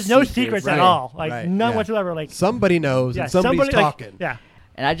 there's there's no no secrets Right. at all. Like Right, none yeah. whatsoever. Like somebody knows and somebody's somebody, talking. Yeah.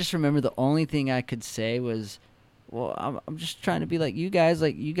 And I just remember the only thing I could say was, well, I'm just trying to be like you guys.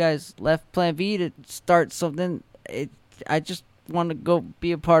 Like, you guys left Plan B to start something. I just want to go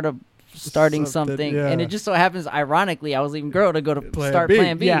be a part of starting something. yeah. And it just so happens, ironically, I was leaving girl to go to Plan start B.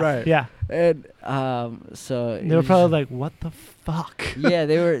 Plan B. Yeah. Right. Yeah. And so They were probably like, "What the fuck?" yeah,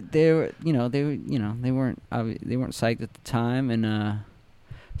 they were they weren't psyched at the time. And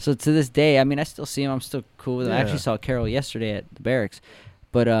so to this day, I mean, I still see him. I'm still cool with him. I Yeah. actually saw Carol yesterday at the barracks,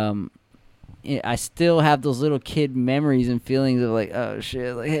 but I still have those little kid memories and feelings of like, oh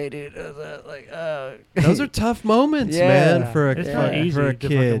shit, like, hey dude, like, oh. Those are tough moments, Yeah. man, for It's a, not easy for a to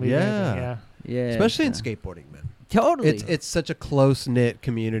kid. fucking leave anything, Yeah. Yeah, Especially in so- skateboarding, man. Totally. It's such a close knit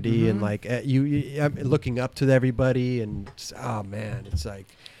community, and Mhm. like you I'm looking up to everybody, and just, oh man, it's like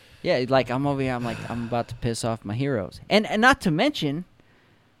Yeah, like I'm over here. I'm like, I'm about to piss off my heroes, and not to mention,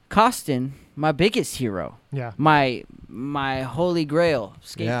 Costin, my biggest hero, Yeah. my my holy grail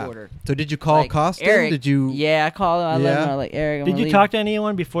skateboarder. So did you call Like, Costin? Eric, Did you? Yeah, I called him. I let him know, like, Eric, I'm Did gonna you leave. talk to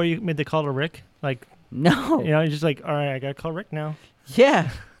anyone before you made the call to Rick? Like, No. you know, you're just like, all right, I gotta call Rick now. Yeah.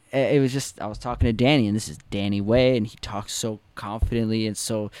 It was just, I was talking to Danny, and this is Danny Way, and he talks so confidently, and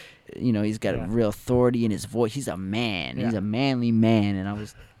so, you know, he's got a real authority in his voice. He's a man. Yeah. He's a manly man, and I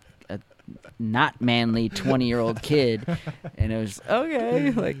was a not manly 20-year-old kid, and it was,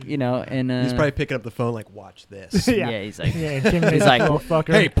 okay, like, you know, and... He's probably picking up the phone like, watch this. yeah, he's like... Yeah, intimidating He's like, little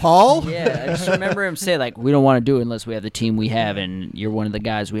fucker. Hey, Paul. Yeah, I just remember him say, like, we don't want to do it unless we have the team we have, and you're one of the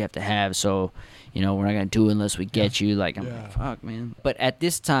guys we have to have, so... You know, we're not going to do it unless we get you. Like, I'm like, fuck, man. But at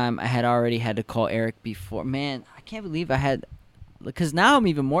this time, I had already had to call Eric before. Man, I can't believe I had... Because now I'm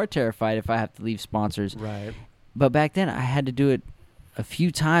even more terrified if I have to leave sponsors. Right. But back then, I had to do it a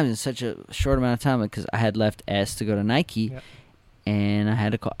few times in such a short amount of time because I had left S to go to Nike. Yep. And I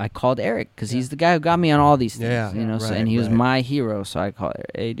had to call. I called Eric because he's the guy who got me on all these things. Yeah, you know, so, right, and he was right. my hero. So I called,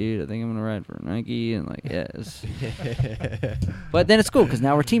 hey, dude, I think I'm gonna ride for Nike, and like, yes. But then it's cool because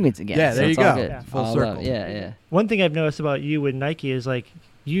now we're teammates again. Yeah, so there it's you all go. good. Yeah. Full All circle. love. Yeah. One thing I've noticed about you with Nike is like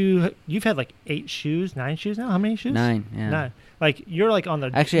you've had like 8 shoes, 9 shoes now. How many shoes? 9. Yeah. 9. Like you're like on the.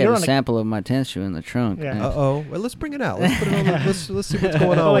 Actually, I you're have a on sample of my 10th shoe in the trunk. Yeah. Uh-oh. Well, let's bring it out. Let's put it on the, let's see what's going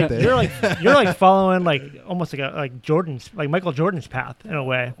But, on like, with it. you're like following like almost like Jordan's, like Michael Jordan's path in a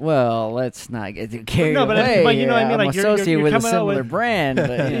way. Well, let's not get too carried No, but away. you know what I mean, I'm like, you're associated with a coming out similar with- brand.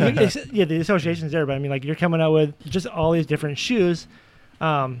 But, you know. Yeah, the association's there, but I mean, like you're coming out with just all these different shoes.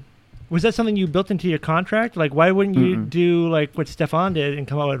 Was that something you built into your contract? Like, why wouldn't you do like what Stefan did and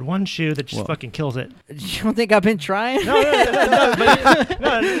come out with one shoe that just Well- fucking kills it? You don't think I've been trying? No,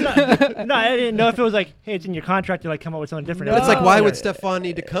 I didn't know if it was like, hey, it's in your contract to like come out with something different. No. It's like, why Yeah. would Stefan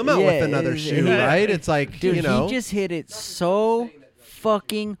need to come out with Yeah, another it's- shoe, yeah. right? It's like, Dude, you know. he just hit it so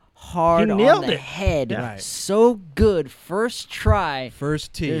fucking hard He on nailed the it. head. Yeah. Right. So good. First try.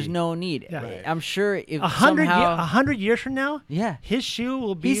 First tee. There's no need. Yeah. Right. I'm sure if 100 somehow... years from now, Yeah. his shoe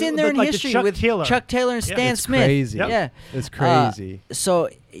will be. He's in there look in like history the Chuck with Taylor. Chuck Taylor and Yeah. Stan It's Smith. crazy. Yep. Yeah. It's crazy. So,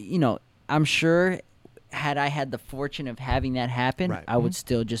 you know, I'm sure had I had the fortune of having that happen, Right. I would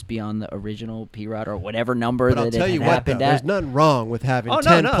still just be on the original P-Rod or whatever number But that I'll it tell had you what, though, happened there's at. nothing wrong with having Oh, no,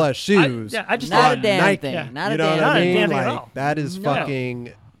 10 no. plus shoes. I just Not a thought- damn Nike. thing. Yeah. Not You a know damn what I Not a mean? damn thing at Like, all. that is No.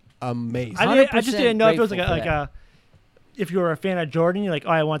 fucking amazing. I just didn't know if it was like 100% a if you were a fan of Jordan, you're like, oh,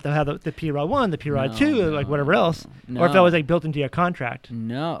 I want to have the P-Rod 1, the P-Rod No, 2, like whatever else, or if that no. was like built into your contract.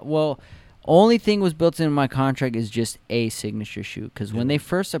 No. Well, only thing was built into my contract is just a signature shoe. Because when they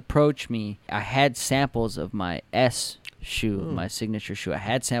first approached me, I had samples of my S shoe, my signature shoe. I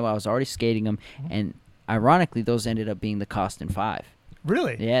had sample. I was already skating them, and ironically, those ended up being the Costin 5.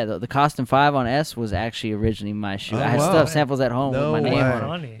 Really? Yeah, the Costin 5 on S was actually originally my shoe. Oh, I had wow. still have samples at home No with my name way. on it.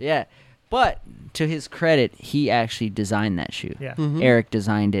 Funny. Yeah, but to his credit, he actually designed that shoe. Yeah. Mhm. Eric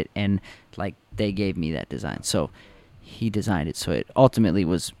designed it, and like they gave me that design. So he designed it, so it ultimately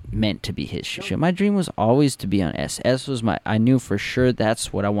was meant to be his shoe. My dream was always to be on S. S was I knew for sure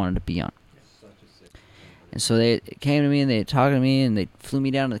that's what I wanted to be on. And so they came to me and they talked to me and they flew me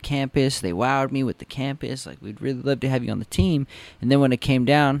down to the campus. They wowed me with the campus. Like, we'd really love to have you on the team. And then when it came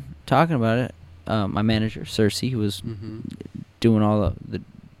down talking about it, my manager, Cersei, who was doing all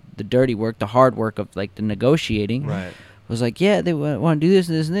the dirty work, the hard work of like the negotiating, Right. was like, yeah, they want to do this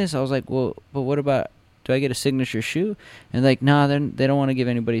and this and this. I was like, well, but what about, do I get a signature shoe? And like, nah, they don't want to give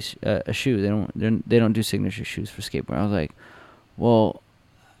anybody a shoe. They don't do signature shoes for skateboarding. I was like, well,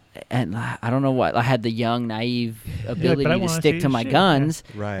 and I don't know what, I had the young, naive ability but I to wanna stick see to your my shoe. guns.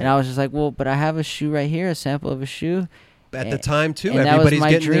 Right. And I was just like, well, but I have a shoe right here, a sample of a shoe. At the time, too, And that was everybody's my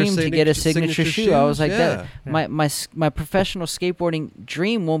getting their dream to get a signature shoe. I was like, yeah. my professional skateboarding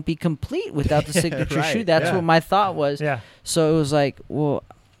dream won't be complete without the signature right, shoe. That's yeah. what my thought was. Yeah. So it was like, well,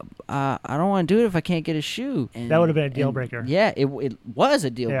 I don't want to do it if I can't get a shoe. And, That would've been a deal and, breaker. Yeah, it was a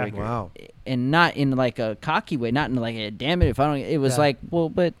deal Yeah. breaker. Wow. And not in like a cocky way, not in like a damn it if I don't. It was Yeah. like, well,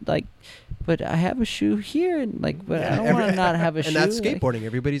 but I have a shoe here, and like, but I don't want to not have a shoe. And that's like- skateboarding.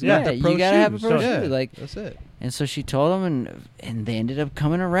 Everybody's Yeah, got the pro you gotta have a shoes. pro Yeah, shoe. Like, that's it. and so she told them, and they ended up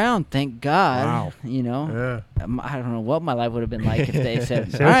coming around. Thank God. Wow. You know, Yeah. I don't know what my life would have been like if they said,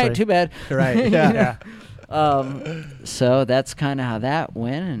 "All Seriously. right, too bad." Right. You Yeah. know? So that's kind of how that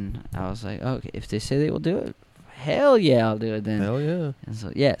went, and I was like, okay, if they say they will do it, hell yeah, I'll do it then. Hell yeah. And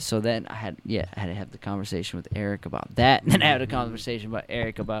so so then I had to have the conversation with Eric about that, and then I had a conversation about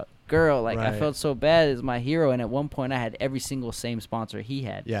Eric about girl. Like, I Right. felt so bad as my hero, and at one point I had every single same sponsor he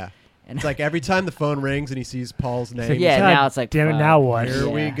had. Yeah. And It's like every time the phone rings and he sees Paul's name. yeah, God now it's like, damn it, fuck, now what? Here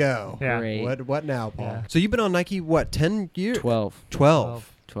we yeah. go. Yeah. Great. What now, Paul? Yeah. So you've been on Nike, what, 10 years? 12.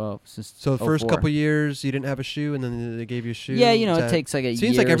 12. 12 since. So the first 04. couple years you didn't have a shoe, and then they gave you a shoe. Yeah, you know, Is it that- takes like a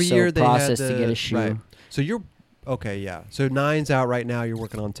seems year like every or so year they process had to get a shoe. Right. So you're okay. Yeah. So 9's out right now. You're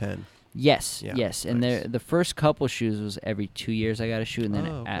working on 10. Yes, Yeah, yes, and nice. the first couple shoes was every 2 years I got a shoe, and then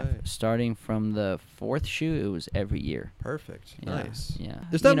Oh, okay. starting from the 4th shoe, it was every year. Perfect. Yeah, Nice. Yeah,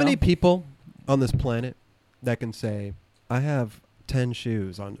 There's not You know, many people on this planet that can say, I have 10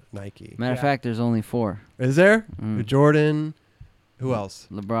 shoes on Nike. Matter of Yeah. fact, there's only 4. Is there? Mm. Jordan. Who else?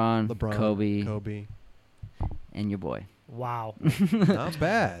 LeBron, Kobe. and your boy. Wow. Not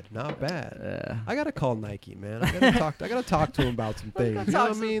bad. Not bad. I gotta call Nike, man. I gotta talk to him about some things. You know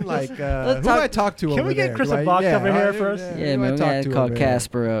what I mean? Like, who do I talk to Can over we get there? Chris Do a I- box yeah, over here I- first? yeah, Yeah, who do I man, we talk gotta to call over there?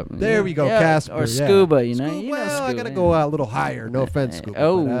 Casper up. There we go, Yeah, Casper. or yeah. Scuba. You know, Scuba, you know well, I Scuba, gotta yeah. go out a little higher. No offense, Scuba.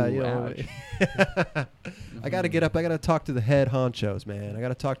 Oh, but, you know, I gotta get up. I gotta talk to the head honchos, man. I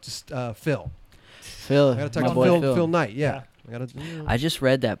gotta talk to Phil. Phil, I gotta talk my to boy Phil Knight. Yeah. I gotta. I just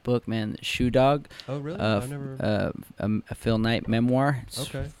read that book, man, Shoe Dog. Oh really? I've never. A Phil Knight memoir. It's-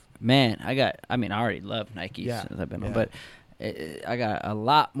 Okay. Man, I already love Nike Yeah, since I've been yeah. on, but I got a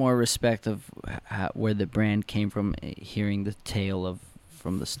lot more respect of where the brand came from, hearing the tale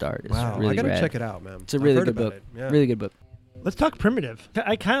from the start. It's Wow, really I gotta rad. check it out, man. It's a I've really heard good about book. it, yeah. Really good book. Let's talk Primitive.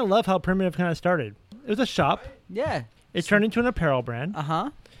 I kind of love how Primitive kind of started. It was a shop. Yeah. It turned into an apparel brand. Uh-huh.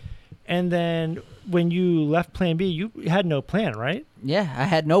 And then when you left Plan B, you had no plan, right? Yeah, I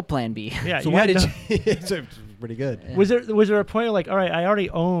had no plan B. Yeah. So you why had did no- you? It's pretty good. Yeah. Was there a point of like, all right, I already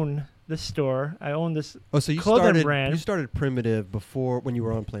own this store. I own this. Oh, so you Clothing started. brand. You started Primitive before when you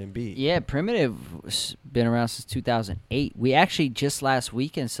were on Plan B. Yeah, Primitive has been around since 2008. We actually just last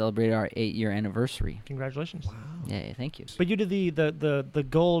weekend celebrated our 8-year anniversary. Congratulations. Yeah, thank you. But you did the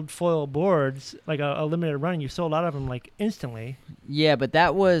gold foil boards, like a limited run. And you sold out of them like instantly. Yeah, but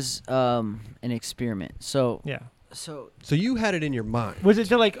that was an experiment. So Yeah. so So you had it in your mind. Was it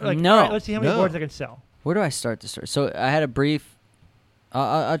to like No. all right, let's see how many No. boards I can sell. where do I start the story? So I had a brief.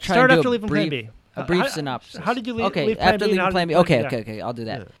 I'll try Start and do after a leaving brief, Plan B. A brief How- synopsis. How did you leave? Okay, leave Plan after B and leaving how Plan B. did- Okay, yeah. okay, I'll do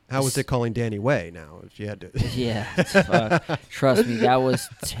that. Yeah. How was it calling Danny Way now? If you had to. Yeah, trust me, that was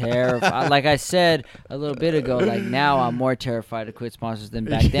terrifying. Like I said a little bit ago, like now I'm more terrified to quit sponsors than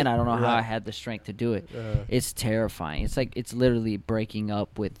back then. I don't know how Right. I had the strength to do it. It's terrifying. It's literally breaking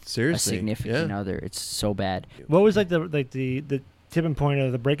up with Seriously, a significant yeah. other. It's so bad. What was like the tipping point or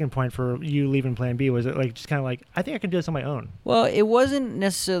the breaking point for you leaving Plan B? Was it like just kind of like I think I can do this on my own? Well, it wasn't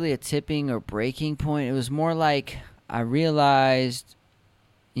necessarily a tipping or breaking point. It was more like I realized,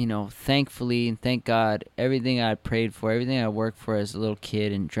 thankfully and thank God, everything I prayed for, everything I worked for as a little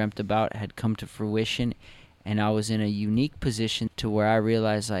kid and dreamt about had come to fruition. And I was in a unique position to where I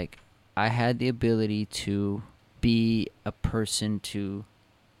realized, like, I had the ability to be a person to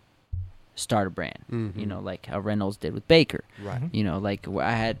start a brand, Mhm. like how Reynolds did with Baker. Right. Like where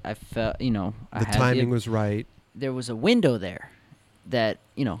I felt, I The had timing was right. there was a window there that,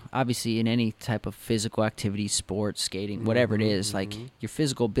 obviously in any type of physical activity, sports, skating, whatever it is, like your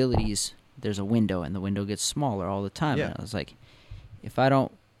physical abilities, there's a window and the window gets smaller all the time. Yeah. And I was like, if I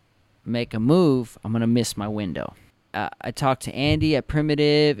don't make a move, I'm going to miss my window. I talked to Andy at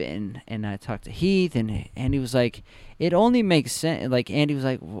Primitive and I talked to Heath, and Andy was like, it only makes sense. Like, Andy was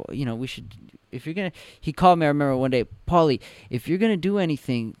like, well, we should, if you're going to, he called me, I remember one day, Paulie, if you're going to do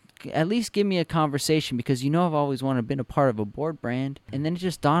anything, at least give me a conversation, because I've always wanted to be a part of a board brand. And then it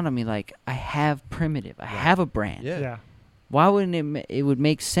just dawned on me, like, I have Primitive. I have a brand. Yeah. Why wouldn't it would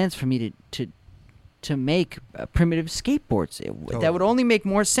make sense for me to make Primitive skateboards? That would only make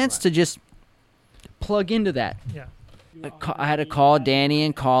more sense to just plug into that. Yeah. I had to call Danny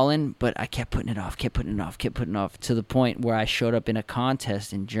and Colin, but I kept putting it off to the point where I showed up in a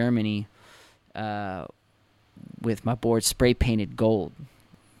contest in Germany with my board spray painted gold.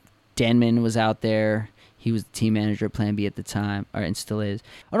 Denman was out there. He was the team manager at Plan B at the time, and still is.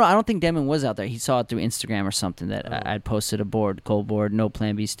 Oh, no, I don't think Denman was out there. He saw it through Instagram or something that I'd posted a board, gold board, no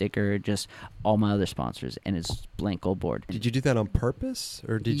Plan B sticker, just all my other sponsors, and it's blank gold board. Did you do that on purpose,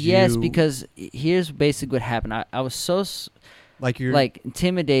 or did you? Yes, because here's basically what happened. I was so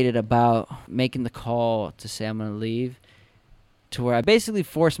intimidated about making the call to say I'm going to leave, to where I basically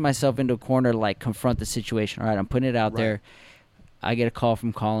forced myself into a corner to like confront the situation. All right, I'm putting it out there. I get a call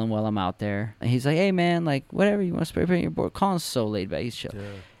from Colin while I'm out there. And he's like, hey, man, like, whatever, you want to spray paint your board? Colin's so laid back. He's chill.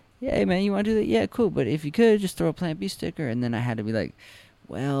 Yeah, hey, man, you want to do that? Yeah, cool. But if you could, just throw a Plan B sticker. And then I had to be like,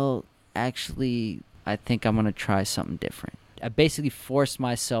 well, actually, I think I'm going to try something different. I basically forced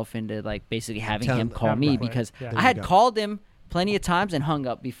myself into, like, basically having him call me because I had called him plenty of times and hung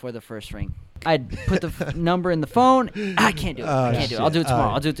up before the first ring. I'd put the number in the phone. I can't do it. I can't do it. I'll do it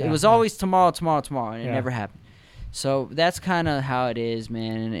tomorrow. It was always tomorrow, and it never happened. So that's kind of how it is,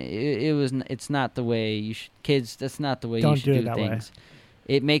 man. And it's not the way kids. That's not the way you should do things.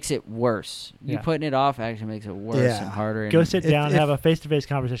 It makes it worse. You putting it off actually makes it worse and harder. Go sit down and have a face-to-face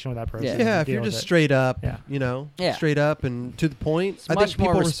conversation with that person. Yeah, if you're just straight up, straight up and to the point, I think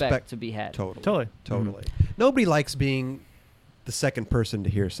people respect to be had. Totally. Nobody likes being the second person to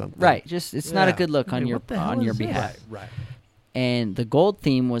hear something. Right. Just it's not a good look on your behalf. Right. And the gold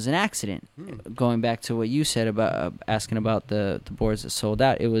theme was an accident. Going back to what you said about asking about the boards that sold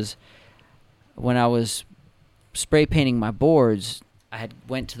out, it was when I was spray painting my boards. I had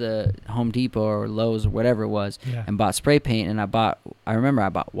went to the Home Depot or Lowe's or whatever it was and bought spray paint, and I remember I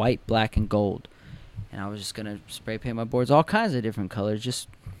bought white, black, and gold, and I was just gonna spray paint my boards all kinds of different colors, just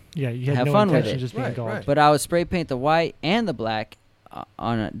you had have no fun with intention it. just being gold. But I would spray paint the white and the black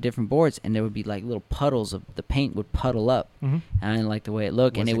on different boards, and there would be like little puddles of the paint would puddle up, and I didn't like the way it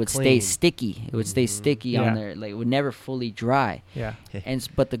looked, and it would stay sticky. It would stay sticky on there, like it would never fully dry. Yeah.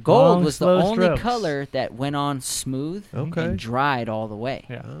 But the gold was the only strokes. color that went on smooth and dried all the way.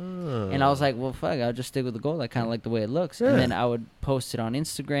 Yeah. And I was like, well, fuck, I'll just stick with the gold. I kind of like the way it looks. And then I would post it on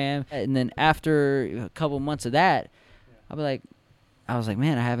Instagram, and then after a couple months of that, I was like,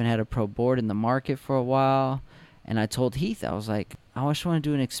 man, I haven't had a pro board in the market for a while. And I told Heath, I was like, I just want to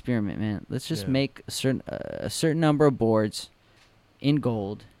do an experiment, man. Let's just make a certain number of boards in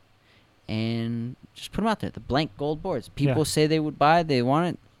gold and just put them out there. The blank gold boards. People say they would buy, they want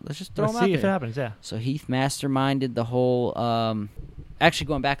it. Let's just throw them out there. See if it happens, So Heath masterminded the whole, actually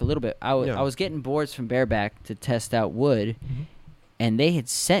going back a little bit, I was getting boards from Bareback to test out wood. And they had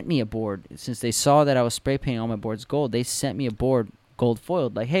sent me a board. Since they saw that I was spray painting all my boards gold, they sent me a board gold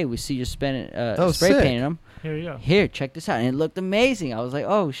foiled. Like, hey, we see you spray painting them. Here you go. Here, check this out. And it looked amazing. I was like,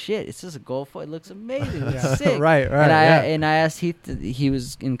 oh, shit, it's just a gold foil. It looks amazing. It's sick. Right. And I asked Heath, he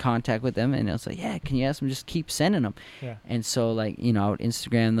was in contact with them, and I was like, yeah, can you ask them just keep sending them? Yeah. And so, like, I would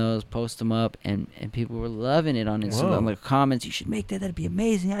Instagram those, post them up, and people were loving it on Instagram. Whoa. Like, comments, you should make that. That'd be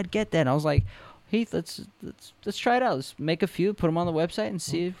amazing. I'd get that. And I was like, Heath, let's try it out. Let's make a few, put them on the website, and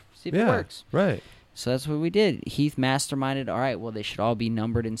see if it works. Right. So that's what we did. Heath masterminded. All right, well, they should all be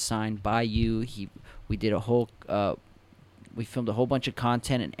numbered and signed by you. We did a whole. We filmed a whole bunch of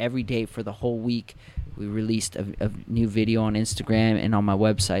content, and every day for the whole week, we released a new video on Instagram and on my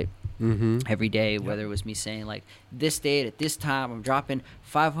website. Every day, whether it was me saying like, this date at this time, I'm dropping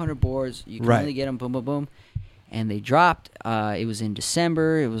 500 boards. You can only get them. Boom, boom, boom. And they dropped. It was in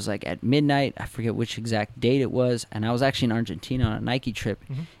December. It was like at midnight. I forget which exact date it was. And I was actually in Argentina on a Nike trip.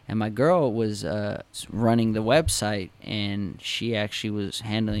 And my girl was running the website, and she actually was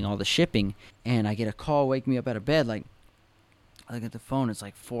handling all the shipping. And I get a call, wake me up out of bed. Like, I look at the phone. It's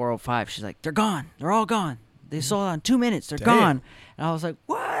like 4:05. She's like, they're gone. They're all gone. They sold out in 2 minutes. They're gone. And I was like,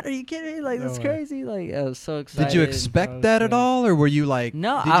 what? Are you kidding me? Like, that's crazy. Like, I was so excited. Did you expect that at all, or were you like,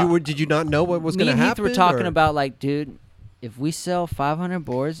 no? Did you not know what was going to happen? Me and Heath were talking about, like, dude, if we sell 500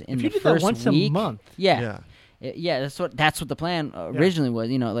 boards in the first week. If you did that once a month. Yeah, that's what the plan originally was.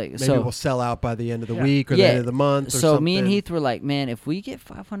 Like, maybe we'll sell out by the end of the week or the end of the month. Or so something. Me and Heath were like, man, if we get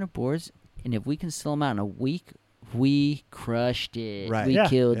 500 boards and if we can sell them out in a week, we crushed it. Right. We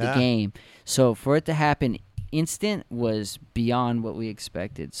killed the game. So for it to happen instant was beyond what we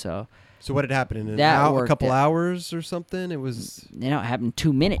expected. So what had happened in a couple hours or something? It was it happened in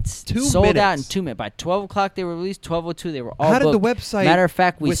 2 minutes. Sold out in 2 minutes. By 12 o'clock they were released. 12:02 they were all booked. How did the website? Matter of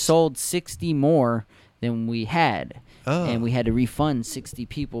fact, we sold 60 more than we had. And we had to refund 60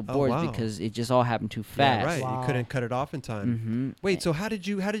 people boards because it just all happened too fast. Yeah, right. Wow. You couldn't cut it off in time. Wait, so how did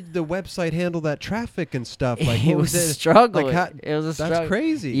the website handle that traffic and stuff? Like, what was it? A struggle. Like, it was a struggle. That's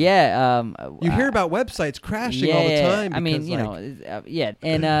crazy. Yeah. You hear about websites crashing all the time. I mean,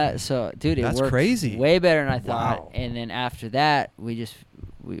 And so, dude, it worked crazy. Way better than I thought. Wow. And then after that, we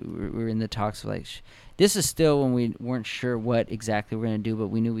were in the talks of like. This is still when we weren't sure what exactly we're going to do, but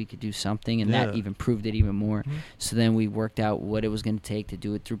we knew we could do something, and that even proved it even more. So then we worked out what it was going to take to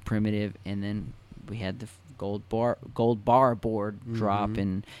do it through Primitive, and then we had the gold bar board drop,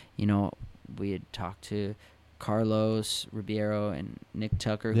 and we had talked to Carlos Ribeiro and Nick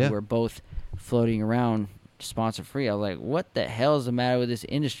Tucker, who were both floating around sponsor free. I was like, what the hell is the matter with this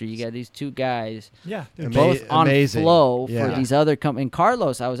industry? You got these two guys both on flow for these other companies. And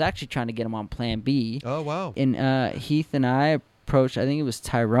Carlos, I was actually trying to get him on Plan B. Oh, wow. And Heath and I approached, I think it was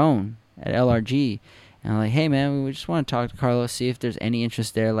Tyrone at LRG. And I'm like, hey, man, we just want to talk to Carlos, see if there's any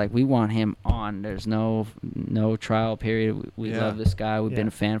interest there. Like, we want him on. There's no trial period. We love this guy. We've been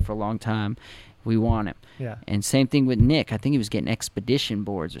a fan for a long time. We want him. Yeah. And same thing with Nick. I think he was getting Expedition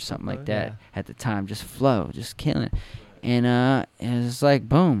boards or something like that at the time. Just flow, just killing it. And it was like,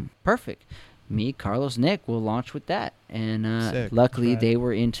 boom, perfect. me, Carlos, Nick will launch with that. And Sick. luckily, Right. they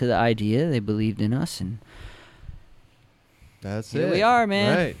were into the idea. They believed in us, and That's here it. we are,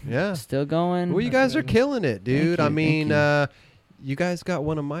 man. Right. Yeah. Still going. Well, you guys are killing it, dude. you, I thank mean, you. you guys got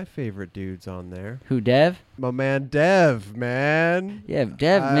one of my favorite dudes on there. Who, Dev? My man Dev, man. Yeah,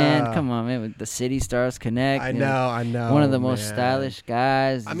 Dev, man. Ah. Come on, man. With the City Stars Connect. I and know. One of the most man. stylish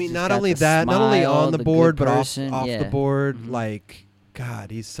guys. I mean, He's not got only the that, not only smile, on the board, good but person. off Yeah. the board. Mhm. Like,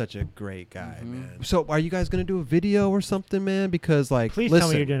 God, he's such a great guy, Mhm. man. So, are you guys gonna do a video or something, man? Because, like, Please listen,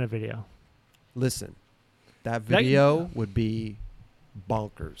 tell me you're doing a video. listen, that That- video would be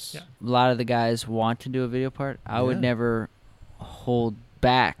bonkers. Yeah. A lot of the guys want to do a video part. I would Yeah. never hold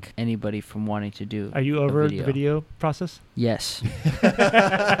back anybody from wanting to do. Are you a over the video process? Yes.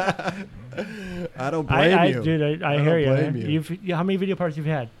 I don't blame you. Dude, I I hear don't you. blame you. How many video parts you've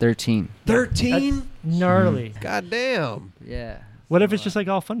had? 13. 13? Gnarly. God damn. Yeah. What if it's just like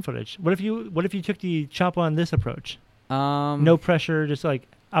all fun footage? What if you took the chop on this approach? No pressure, just like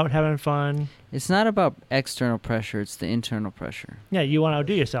out having fun. It's not about external pressure, it's the internal pressure. Yeah, you want to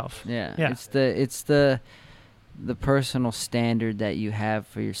outdo yourself. Yeah. Yeah. It's the personal standard that you have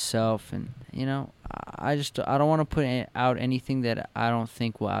for yourself, and I don't want to put out anything that I don't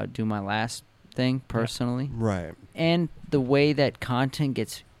think will outdo my last thing personally. Right. And the way that content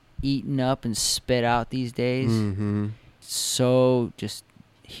gets eaten up and spit out these days, Mm-hmm. so just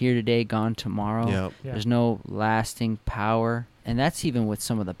here today, gone tomorrow. Yep. Yeah. There's no lasting power. And that's even with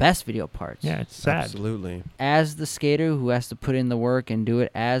some of the best video parts. Yeah, it's sad. Absolutely. As the skater who has to put in the work and do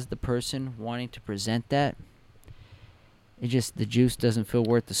it, as the person wanting to present that, the juice doesn't feel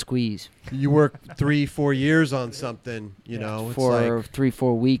worth the squeeze. You work 3-4 years on something, you know, it's For like,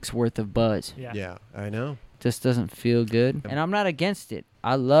 3-4 weeks worth of buzz. yeah, I know. Just doesn't feel good. And I'm not against it.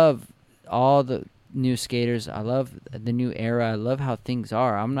 I love all the new skaters. I love the new era. I love how things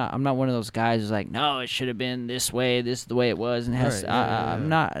are. I'm not one of those guys who's like, no, it should have been this way. This is the way it was. And Right, yeah.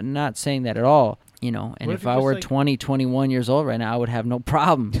 I'm not saying that at all. And What if if I it was were like- 20, 21 years old right now, I would have no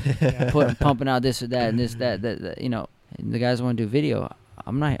problem pumping out this or that and this that. And the guys want to do video.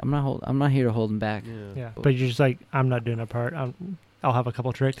 I'm not here to hold them back. Yeah, but you're just like, I'm not doing a part. I'll have a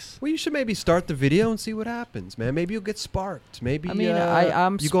couple tricks. Well, you should maybe start the video and see what happens, man. Maybe you'll get sparked. Maybe I mean,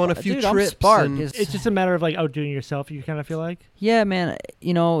 I'm you go on a few dude, I'm trips. sparked. and It's just a matter of like outdoing yourself. You kind of feel like. Yeah, man.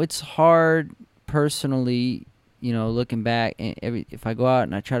 It's hard personally. Looking back, and if I go out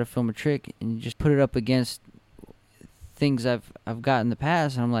and I try to film a trick and you just put it up against things I've got in the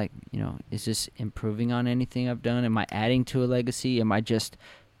past, and I'm like, is this improving on anything I've done? Am I adding to a legacy? Am I just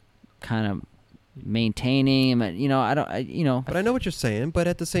kind of maintaining? But I know what you're saying, but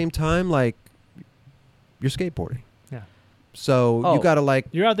at the same time, like, you're skateboarding. Yeah. So Oh. you gotta like.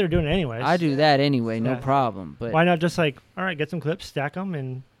 You're out there doing it anyways. I do that anyway, no Yeah. problem. But Why not just like, all right, get some clips, stack them,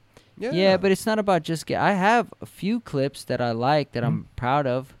 and yeah, but it's not about just I have a few clips that I like that I'm proud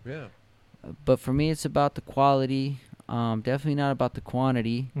of. yeah. But for me, it's about the quality. Definitely not about the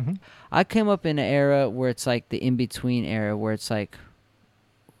quantity. Mhm. I came up in an era where it's like the in-between era, where it's like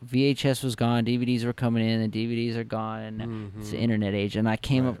VHS was gone, DVDs were coming in, and DVDs are gone, and it's the internet age. And I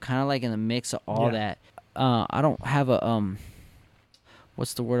came up kind of like in the mix of all Yeah. that. I don't have a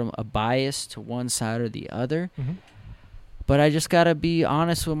what's the word? A bias to one side or the other. Mhm. But I just gotta be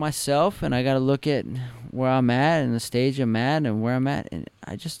honest with myself, and I gotta look at where I'm at and the stage I'm at and where I'm at, and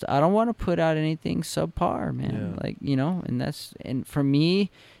I don't want to put out anything subpar, man. Yeah. Like and for me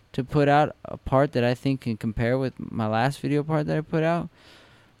to put out a part that I think can compare with my last video part that I put out,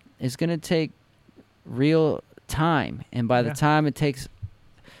 it's gonna take real time, and by the Yeah. time it takes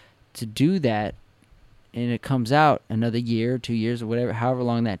to do that, and it comes out another year, 2 years, or whatever, however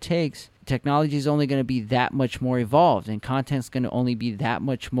long that takes, technology is only going to be that much more evolved, and content's going to only be that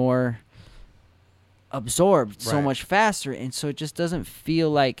much more absorbed so Right. much faster, and so it just doesn't feel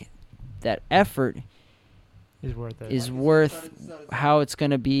like that effort is worth it. is worth how it's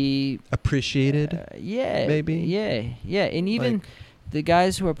going to be. Appreciated. Yeah, maybe? yeah, and even Like- the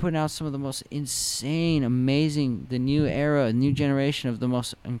guys who are putting out some of the most insane, amazing, the new era, new generation of the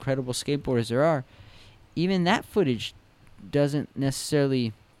most incredible skateboarders there are, even that footage doesn't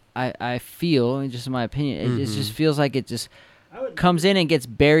necessarily, I feel, and just in my opinion, it just feels like it just comes in and gets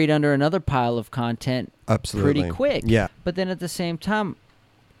buried under another pile of content Absolutely. pretty quick. Yeah. But then at the same time,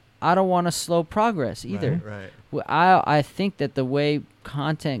 I don't want to slow progress either. Right. Well, I think that the way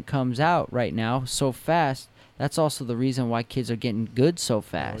content comes out right now so fast, that's also the reason why kids are getting good so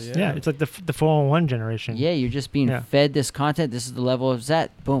fast. Yeah, it's like the 401 generation. Yeah, you're just being Yeah. fed this content. This is the level of that.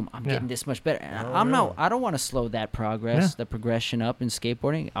 Boom, I'm Yeah. getting this much better. And Oh, I'm yeah. not. I don't want to slow that progress, Yeah. the progression up in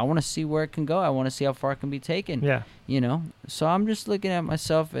skateboarding. I want to see where it can go. I want to see how far it can be taken. Yeah. So I'm just looking at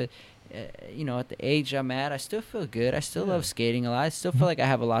myself at the age I'm at, I still feel good. I still love skating a lot. I still feel like I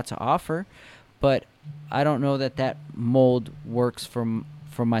have a lot to offer, but I don't know that mold works for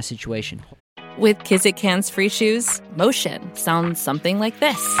my situation. With Kizik hands-free shoes, motion sounds something like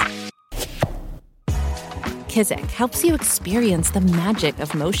this. Kizik helps you experience the magic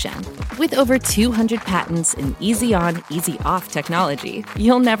of motion. With over 200 patents and easy-on, easy-off technology,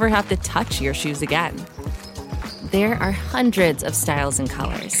 you'll never have to touch your shoes again. There are hundreds of styles and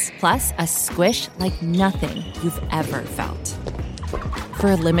colors, plus a squish like nothing you've ever felt.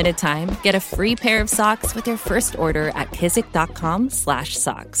 For a limited time, get a free pair of socks with your first order at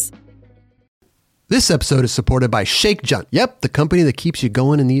kizik.com/socks. This episode is supported by ShakeJunt. Yep, the company that keeps you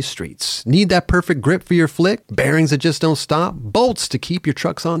going in these streets. Need that perfect grip for your flick? Bearings that just don't stop? Bolts to keep your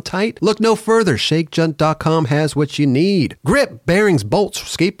trucks on tight? Look no further. ShakeJunt.com has what you need. Grip, bearings, bolts,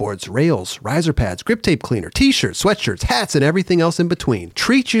 skateboards, rails, riser pads, grip tape cleaner, t-shirts, sweatshirts, hats, and everything else in between.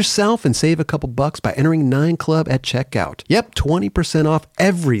 Treat yourself and save a couple bucks by entering 9Club at checkout. Yep, 20% off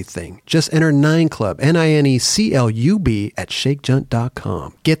everything. Just enter 9Club, NINECLUB at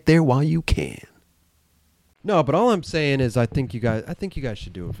ShakeJunt.com. Get there while you can. No, but all I'm saying is I think you guys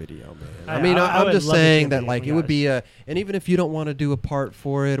should do a video, man. I mean, I'm would just love to see saying a that video like from it would guys. be and even if you don't want to do a part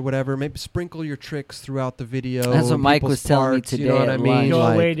for it or whatever, maybe sprinkle your tricks throughout the video. That's what Mike people's was telling me parts, you today know what at I mean? lunch. Go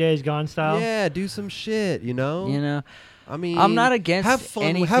Like, away days gone style. yeah, do some shit, you know? I mean, I'm not against have fun.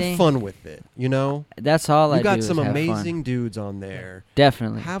 anything. Have fun with it, you know. That's all I You do. got some is have amazing fun. dudes on there.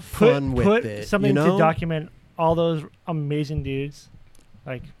 Definitely. Have fun with put it. something you know? to document all those amazing dudes.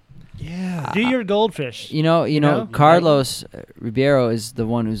 Like, Yeah. do your goldfish. You know, know? Carlos Ribeiro is the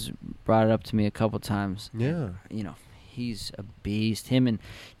one who's brought it up to me a couple times. Yeah. He's a beast. Him and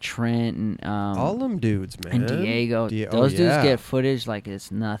Trent and All them dudes, man. and Diego. Oh, Those dudes yeah. get footage like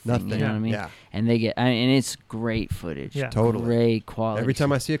it's nothing. Nothing. You know what I mean? Yeah. And they get, and it's great footage. Yeah. Totally. Great quality. Every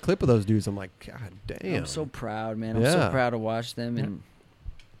time I see a clip of those dudes, I'm like, God damn. I'm so proud, man. I'm Yeah. so proud to watch them and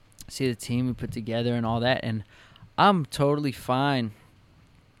see the team we put together and all that. And I'm totally fine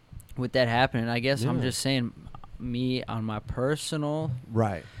with that happening. I guess I'm Yeah. just saying, me on my personal,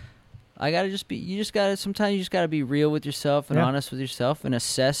 Right. I gotta sometimes you just gotta be real with yourself and Yeah. honest with yourself and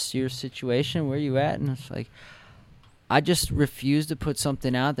assess your situation, where you at. And it's like, I just refuse to put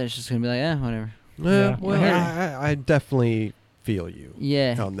something out that's just gonna be like, whatever. Yeah. Well, Yeah. I definitely feel you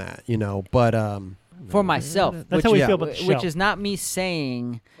Yeah. on that, but For myself. That's how we yeah. feel about the Which show. is not me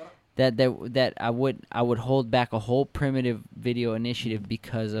saying that I would hold back a whole primitive video initiative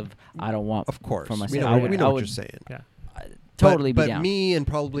because of I don't want Of course, for myself. we know, I would, we know I what would you're saying. Yeah. totally but be down. me and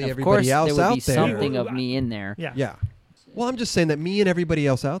probably of everybody course, else there would out be there. something of me in there. Yeah. Yeah. Well, I'm just saying that me and everybody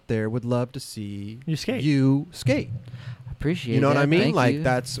else out there would love to see You skate. You skate. Appreciate You know that. what I mean? Thank Like you.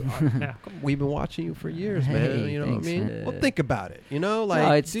 that's Yeah. we've been watching you for years, Hey, man. You know thanks, what I mean? man. Well, think about it. Like No,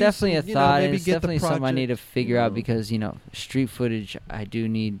 it's do definitely some, a thought. maybe And it's get the definitely something I need to project, figure you out know. because street footage. I do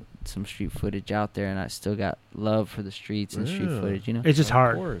need some street footage out there, and I still got love for the streets and street Yeah. footage. It's just Of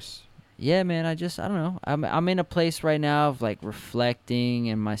hard. course. Yeah, man. I don't know. I'm in a place right now of like reflecting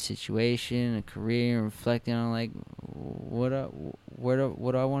in my situation and career, and reflecting on like what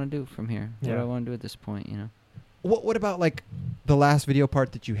do I want to do from here? What do Yeah. I want to do at this point? What about like the last video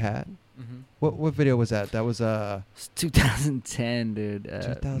part that you had? Mm-hmm. What video was that? That was It's 2010, dude.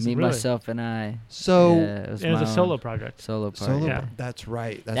 2000, Me, really? myself, and I. so Yeah, it was It was my a solo own project. solo part. solo. yeah. That's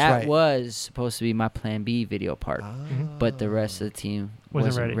right. That's that right. was supposed to be my Plan B video part, but the rest of the team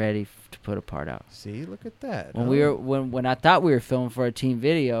wasn't ready to put a part out. See, look at that. When we were when I thought we were filming for a team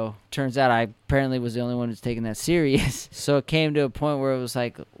video, turns out I apparently was the only one who's taking that serious. So it came to a point where it was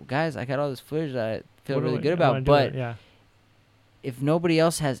like, guys, I got all this footage that I feel What do really I- good I wanna about, do but it, yeah. if nobody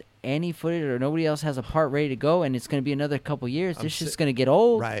else has any footage or nobody else has a part ready to go, and it's going to be another couple years, I'm this si- shit's going to get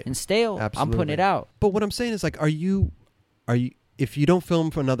old Right. and stale. I'm putting Absolutely. it out. But what I'm saying is like, are you, if you don't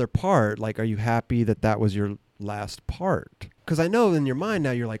film for another part, like, are you happy that was your last part? Because I know in your mind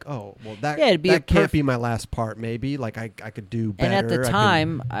now you're like, oh, well that Yeah, it'd be a that can't be my last part. Maybe like I could do better. And at the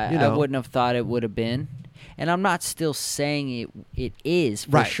time, you I know. wouldn't have thought it would have been. And I'm not still saying it is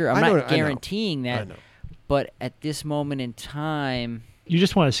for Right. sure. I'm I know- not I know. guaranteeing I that. know. But at this moment in time, You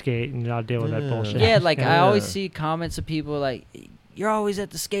just want to skate and not deal with that Yeah. bullshit. yeah, like I Yeah. always see comments of people like, "You're always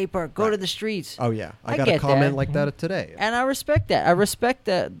at the skate park. Go to Right. the streets." Oh yeah, I I got a get comment that. like that today. And I respect that. I respect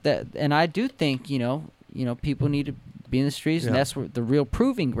that, and I do think people need to be in the streets, and Yeah. that's where the real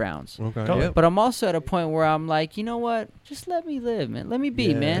proving grounds. Okay. Totally. Yep. But I'm also at a point where I'm like, you know what? Just let me live, man. Let me be,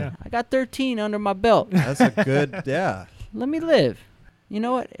 Yeah. man. Yeah. I got 13 under my belt. That's a good. Yeah. Let me live. you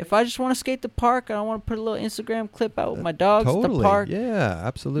know what? If I just want to skate the park, I want to put a little Instagram clip out with my dogs at Totally. the park. Yeah,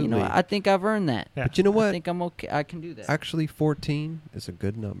 absolutely. You know, I think I've earned that. Yeah. But you know I what? think I'm okay. I can do that. Actually, 14 is a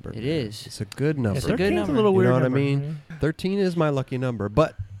good number. It man. is. It's a good number. It's a good 13's number. a little You weird know what I number. mean? 13 is my lucky number,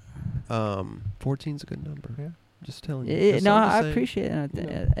 but 14's a good number. Yeah. Just telling you. Just- no, I'm just I saying. appreciate it, You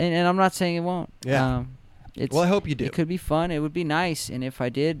know. and I'm not saying it won't. Yeah. It's, Well, I hope you do. It could be fun. It would be nice, and if I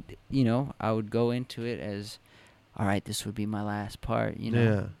did, you know, I would go into it as, all right, this would be my last part. You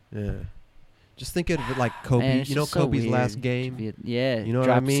know. Yeah. Just think of it like Kobe. Man, it's you know just so Kobe's weird last to game. Yeah. You know what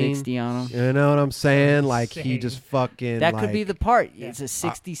drop I mean? 60 on him. You know what I'm saying? Like he Insane. just fucking. That could be like- the part. Yeah. It's a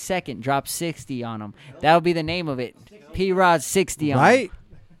 60-second drop 60 on him. That would be the name of it. P-Rod 60 on him. right.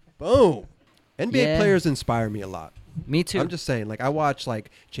 Boom. NBA Yeah. players inspire me a lot. Me too. I'm just saying, like I watch like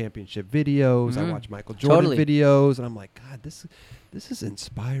championship videos, I Mhm. watch Michael Jordan Totally. videos, and I'm like, God, this is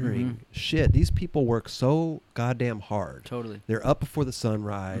inspiring Mhm. shit. These people work so goddamn hard. Totally. They're up before the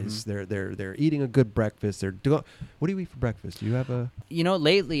sunrise. Mhm. They're eating a good breakfast. They're doing. What do you eat for breakfast? Do you have a? You know,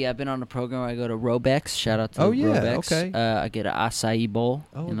 lately I've been on a program where I go to Robex. Shout out to Oh, yeah, Robex. okay. I get an acai bowl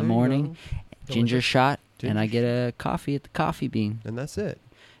Oh, in the there you morning, go. ginger Delicious. shot, and I Ginger get a coffee at the Coffee Bean. And that's it.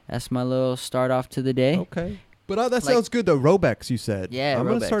 That's my little start off to the day. Okay. But that Like- sounds good though. Robex, you said. Yeah, I'm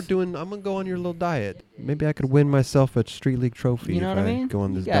gonna Robex. start doing. I'm gonna go on your little diet. Maybe I could win myself a Street League trophy You know if what I mean? go on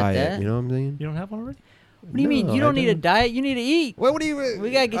You this got diet. that. You know what I'm saying? You don't have one already? What do you mean? No, You I don't need a don't. diet. You need to eat. What do you?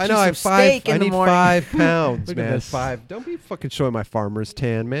 We gotta get I you know. I some have five. steak in I the need morning. 5 pounds, Look at man. this. 5. Don't be fucking showing my farmer's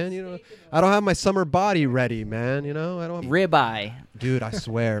tan, man. You know, I don't have my summer body ready, man. You know, I don't. Ribeye. Dude, I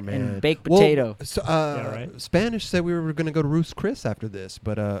swear, man. baked Well, potato. So, right. Spanish said we were gonna go to Ruth's Chris after this,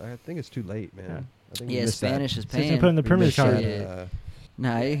 but I think it's too late, man. Yeah. I think we Yeah, missed that. Spanish is Since they paying. put in the We permit missed card. that, Yeah.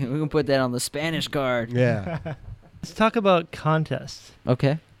 Nah, we can put that on the Spanish card. yeah. Let's talk about contests.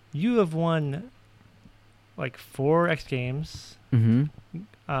 Okay. You have won like 4 X Games,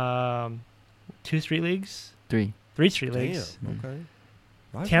 Mm-hmm. 2 Street Leagues, 3. 3 Street Leagues, Damn. Okay.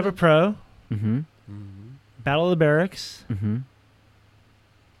 Right, Tampa man. Pro, Mm-hmm. Mhm. Battle of the Barracks. Mm-hmm.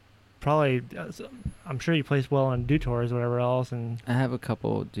 Probably, I'm sure you placed well on Dew Tours, whatever else. And I have a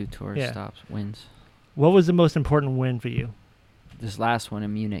couple Dew Tour Yeah. stops, wins. what was the most important win for you? This last one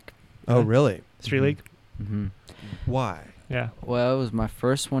in Munich. Oh, really? Street Mhm. League? Mm-hmm. Why? Yeah. Well, it was my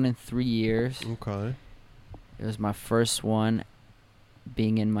first one in 3 years. Okay. It was my first one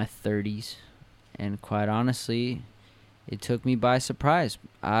being in my 30s. And quite honestly, it took me by surprise.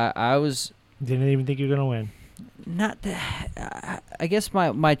 I was Didn't even think you were going to win. not that. I guess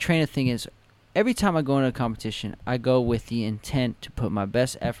my train of thing is every time I go into a competition, I go with the intent to put my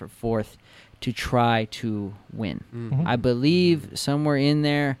best effort forth to try to win. Mhm. I believe somewhere in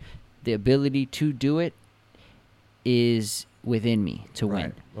there, the ability to do it is within me to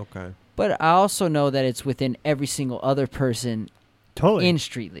win. Right. Okay. But I also know that it's within every single other person Totally. in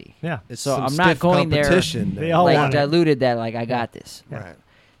Street League. Yeah. It's So some I'm not stiff going there- competition They there. all Like want it. diluted that, like I got this. Yeah. Right.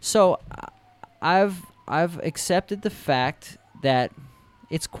 So I've accepted the fact that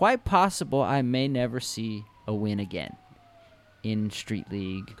it's quite possible I may never see a win again in Street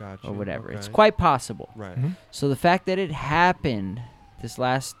League Gotcha. or whatever. It's Okay. quite possible. Right. Mhm. So the fact that it happened this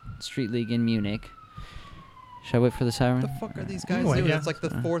last Street League in Munich. Should I wait for the siren? What the fuck are these guys Anyway, doing? yeah. It's like the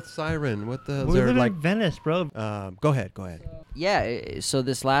 4th siren. What the? We They're live like. in Venice, bro. Go ahead. Go ahead. Yeah, so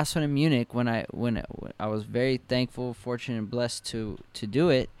this last one in Munich, when I was very thankful, fortunate, and blessed to do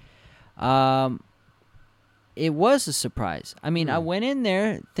it, it was a surprise. I mean, I went in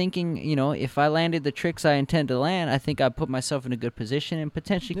there thinking, you know, if I landed the tricks I intend to land, I think I put myself in a good position and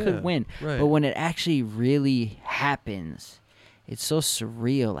potentially Yeah, could win. right. But when it actually really happens, it's so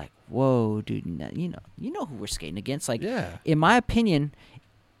surreal. Like, whoa, dude, you know who we're skating against. Like, Yeah. in my opinion,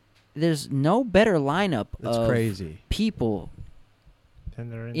 there's no better lineup That's of crazy. people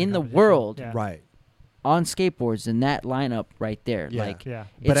And they're in the competition. world. Yeah. Right. on skateboards in that lineup right there. Yeah. Like, Yeah.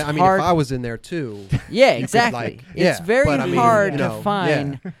 But it's I mean, hard. if I was in there too, yeah, could, exactly. like- It's yeah, very but I mean, hard you to know,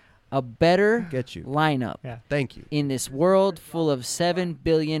 find a better get you. lineup Yeah. Thank you. in this world full of 7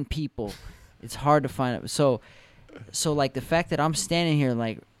 billion people. It's hard to find it. So like the fact that I'm standing here,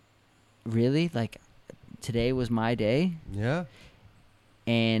 like, really, like, today was my day, Yeah.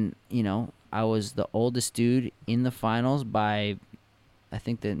 and you know, I was the oldest dude in the finals by, I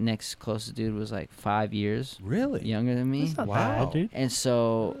think the next closest dude was like 5 years Really? younger than me. That's not Wow. bad, dude. And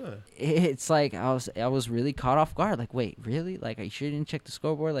so Yeah. it's like I was really caught off guard. Like, wait, really? Like, I sure didn't check the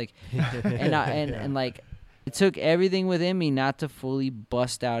scoreboard. Like, and like, it took everything within me not to fully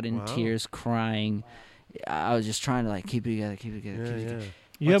bust out in Wow. tears, crying. I was just trying to like keep it together, keep it together, Yeah, keep it yeah. together.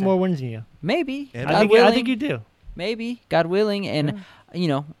 You have more wins than you. Maybe, And God I think willing, you do. maybe God willing, and you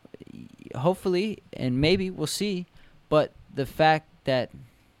know, hopefully, and maybe we'll see. But the fact that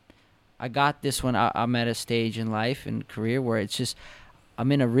I got this when I'm at a stage in life and career where it's just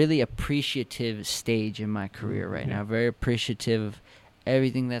I'm in a really appreciative stage in my career right now. Very appreciative of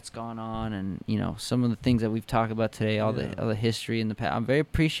everything that's gone on, and some of the things that we've talked about today, all the history in the past. I'm very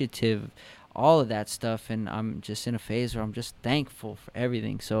appreciative of all of that stuff, and I'm just in a phase where I'm just thankful for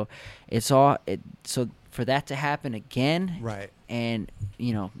everything. So so for that to happen again, Right. and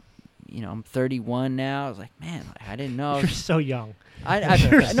I'm 31 now. I was like, man, I didn't know. You're so young.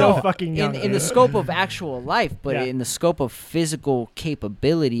 You're so fucking young. In the scope of actual life, but Yeah. in the scope of physical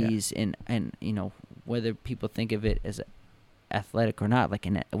capabilities, and whether people think of it as athletic or not, like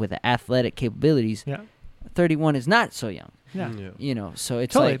with the athletic capabilities, 31 is not so young. Yeah. So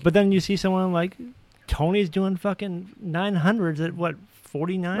it's Totally. like, But then you see someone like Tony's doing fucking 900s at what,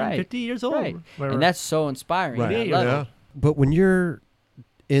 49, Right. 50 years old? right, Whatever. and that's so inspiring. Right. I Yeah, love Yeah. it. But when you're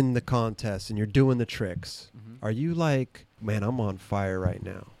in the contest and you're doing the tricks, Mm-hmm. are you like, man, I'm on fire right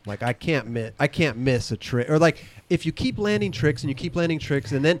now? Like I can't miss a trick. Or like if you keep landing tricks and you keep landing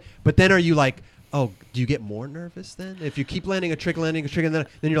tricks but then are you like, oh, do you get more nervous then? If you keep landing a trick and then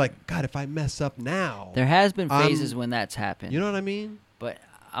you're like, God, if I mess up now. There has been phases when that's happened. You know what I mean? But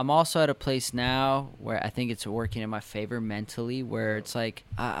I'm also at a place now where I think it's working in my favor mentally, where it's like,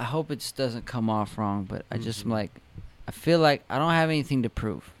 I hope it just doesn't come off wrong, but I just am like, I feel like I don't have anything to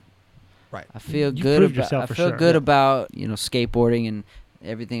prove. Right. I feel You good proved about yourself I for feel sure. good Yeah. about, skateboarding and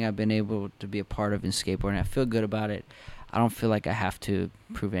everything I've been able to be a part of in skateboarding. I feel good about it. I don't feel like I have to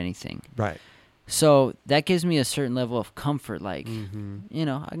prove anything. Right. So that gives me a certain level of comfort, like, Mm-hmm.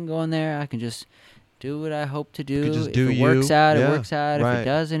 I can go in there, I can just do what I hope to do. could just If do it you. works out, Yeah. it works out. If Right. it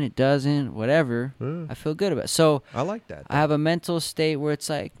doesn't, it doesn't. Whatever. Yeah. I feel good about it. So I like that. I have a mental state where it's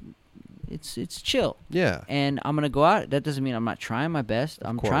like, it's chill. Yeah. And I'm going to go out. That doesn't mean I'm not trying my best.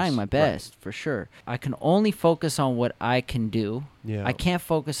 I'm course. trying my Right. best, for sure. I can only focus on what I can do. Yeah. I can't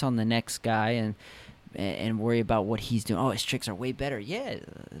focus on the next guy and worry about what he's doing. Oh, his tricks are way better. Yeah,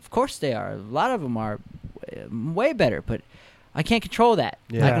 of course they are. A lot of them are way better, but I can't control that.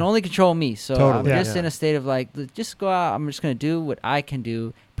 Yeah. I can only control me. So Totally. I'm Yeah. just in a state of like, just go out. I'm just going to do what I can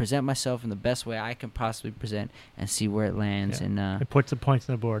do, present myself in the best way I can possibly present, and see where it lands. Yeah. And It puts the points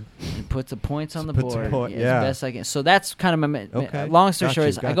on the board. put the points on the Puts the board point- as yeah. best I can. So that's kind of my Okay. long story Got short you,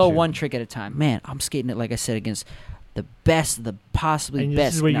 is I got go you. one trick at a time. Man, I'm skating it, like I said, against the best, the possibly And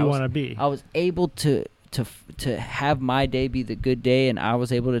best. this is where And I you was- want to be. I was able to have my day be the good day, and I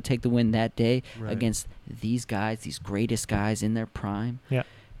was able to take the win that day Right. against these guys, these greatest guys in their prime. Yeah.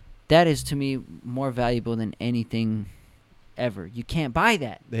 That is to me more valuable than anything ever. You can't buy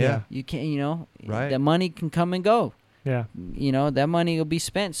that. Yeah. You can't, Right. that money can come and go. Yeah. That money will be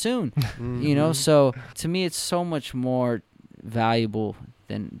spent soon. Mhm. So to me it's so much more valuable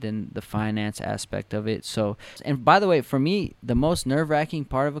than the finance aspect of it. So, and by the way, for me, the most nerve-wracking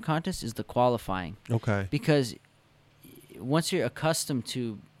part of a contest is the qualifying, Okay. because once you're accustomed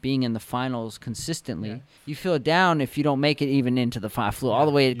to being in the finals consistently, you feel down if you don't make it even into the final. I flew all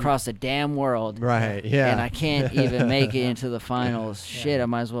the way across the damn world, Right. Yeah. and I can't even make it into the finals. Shit, I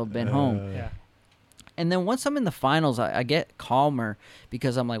might as well have been home. Yeah. And then once I'm in the finals, I get calmer,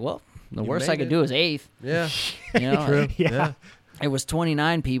 because I'm like, well, the You worst I made could it. do is eighth. Yeah. You know, True. Yeah. It was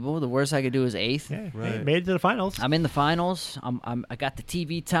 29 people. The worst I could do is eighth. Yeah. Right. Hey, made it to the finals. I'm in the finals. I got the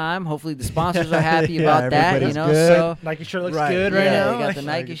TV time. Hopefully the sponsors are happy Yeah, about that. everybody's So good. Nike shirt looks Right. good yeah, right now. I got the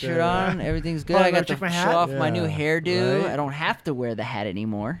Nike shirt on. Everything's good. Oh, I let me got to check my show hat. off my new Yeah. hairdo. Right. I don't have to wear the hat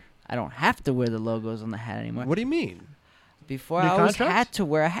anymore. I don't have to wear the logos on the hat anymore. What do you mean? Before New I always contracts? had to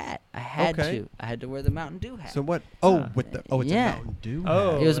wear a hat. I had Okay. to. I had to wear the Mountain Dew hat. So what? Oh, Ah. it's Yeah. a Mountain Dew.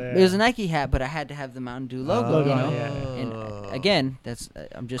 Oh. hat. It was a Nike hat, but I had to have the Mountain Dew logo. Oh, You know. yeah. And again, that's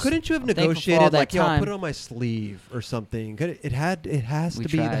I'm just. Couldn't you have I'm thankful for all negotiated that like, yo, I'll time. put it on my sleeve or something? It has We to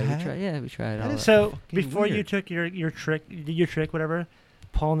be the tried. hat. We tried. Yeah, we tried. That All is that. So fucking before you weird. took your trick, you did your trick, whatever,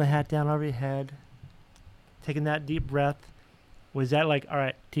 pulling the hat down over your head, taking that deep breath, was that like, all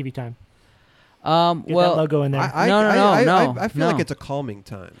right, TV time? Get that Well, logo in there. No. I feel like no. it's a calming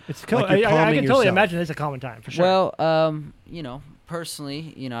time. It's cool. like you're I calming can totally yourself. imagine it's a common time for sure. Well,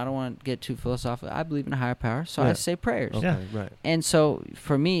 personally, I don't want to get too philosophical. I believe in a higher power, so I Yeah. say prayers. Okay, Yeah. right. And so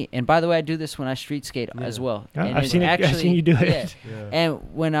for me, and by the way, I do this when I street skate as Yeah. well. Yeah, And I've it's seen it. I've seen you do yeah. it. Yeah. And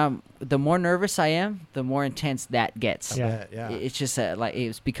when the more nervous I am, the more intense that gets. Yeah. Yeah. It's just like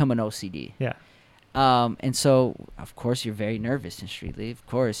it's become an OCD. Yeah. And so, of course, you're very nervous in street league, of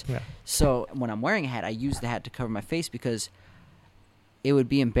course. Yeah. So when I'm wearing a hat, I use the hat to cover my face, because it would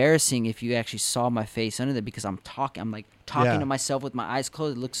be embarrassing if you actually saw my face under there, because I'm like talking Yeah. to myself with my eyes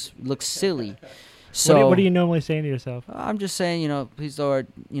closed. It looks silly. So what are you normally saying to yourself? I'm just saying, please Lord,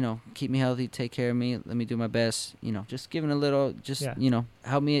 keep me healthy, take care of me, let me do my best, just giving a little, just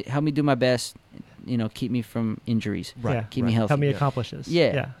help me do my best, keep me from injuries, Yeah. keep me healthy. Help me accomplish this.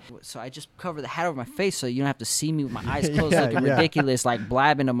 Yeah. So I just cover the hat over my face so you don't have to see me with my eyes closed Yeah, looking yeah. ridiculous, like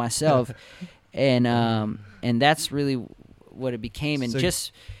blabbing to myself. And that's really what it became.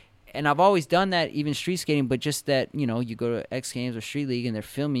 And and I've always done that, even street skating, but just that, you go to X Games or Street League and they're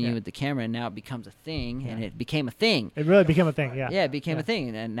filming you with the camera, and now it becomes a thing, and it became a thing. It really became a thing, yeah. Yeah, it became a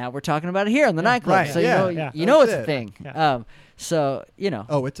thing, and now we're talking about it here on the nightclub. Right, So yeah. you know it's That's a it. thing. Yeah. So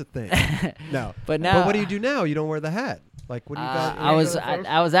Oh, it's a thing. No. But now, what do you do now? You don't wear the hat. Like, what do you got?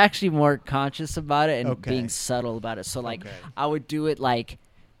 I was actually more conscious about it and Okay. being subtle about it. So like Okay. I would do it like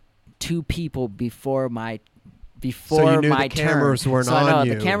 2 people before my So you knew my the cameras turn. weren't so I know on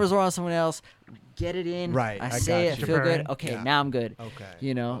the you. cames were on someone else. Get it in. Right, I I say got it, you. feel good. Burn. Okay, Yeah. now I'm good.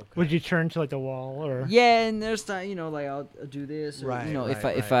 Okay. Would you turn to like the wall or? Yeah, and there's time, like I'll do this, or Right,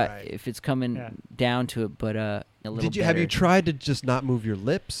 if it's coming Yeah. down to it, but a little. Have you better. tried to just not move your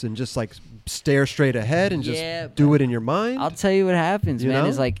lips and just like stare straight ahead and Yeah, just do but it in your mind? I'll tell you what happens, You man. know?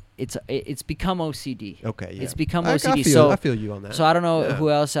 Is like it's become OCD. Okay, yeah. It's become I OCD. I feel you on that. So I don't know Yeah. who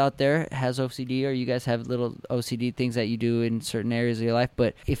else out there has OCD, or you guys have little OCD things that you do in certain areas of your life.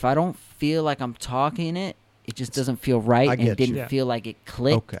 But if I don't feel like I'm talking it just doesn't feel right, I and get it didn't you. feel like it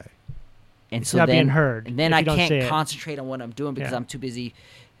clicked. Okay. And It's so not then, being heard and then if I you don't say can't it. concentrate on what I'm doing because Yeah. I'm too busy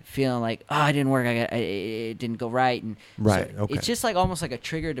feeling like, oh, I didn't work. It didn't go right. And Right, so okay. It's just like almost like a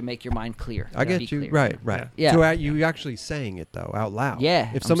trigger to make your mind clear. I be get you. clear. Right, right. Yeah. So you actually saying it though out loud. Yeah,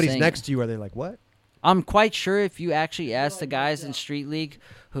 If I'm somebody's saying next it. to you, are they like, what? I'm quite sure if you actually ask the guys in Street League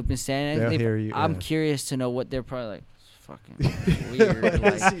who've been standing, They'll hear you, I'm yeah. curious to know what they're probably like. It's fucking weird.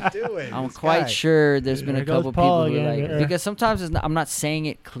 What is like, he doing? I'm this quite guy? sure there's been There a goes couple Paul people who again, like, yeah. because sometimes I'm not saying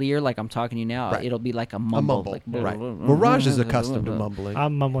it clear like I'm talking to you now. Right. It'll be like a A mumble. mumble. Like, Right. Well, Raj is accustomed to mumbling.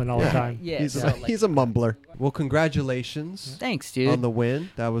 I'm mumbling all the time. Yeah, He's, so, like- he's a mumbler. Well, congratulations Thanks, dude. on the win.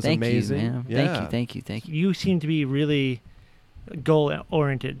 That was Thank amazing. you, man. Yeah. Thank you. You seem to be really goal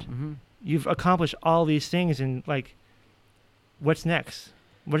oriented. Mm-hmm. You've accomplished all these things, and like, what's next?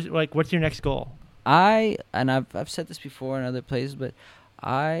 What's your next goal? I've said this before in other places, but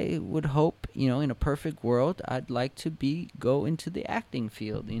I would hope, in a perfect world, I'd like to go into the acting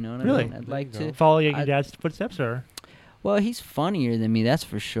field. You know what Really? I mean? I'd like to Follow your I'd- dad's footsteps, or? Well, he's funnier than me, that's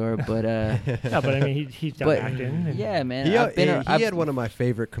for sure. But Yeah, but I mean, he's done but acting. and- yeah, man. He, I've been. he had one of my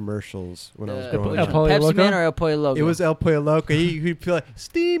favorite commercials when I was growing El up. Pollo Pepsi Loco? Man or El Pollo Loco? It was El Pollo Loco. He'd feel like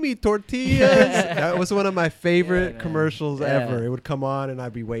steamy tortillas. That was one of my favorite man. commercials Yeah. ever. It would come on, and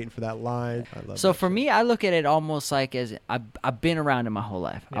I'd be waiting for that line. I love So that for shit. me, I look at it almost like as I've been around it my whole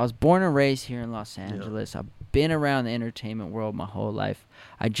life. Yeah. I was born and raised here in Los Angeles. I've been around the entertainment world my whole life.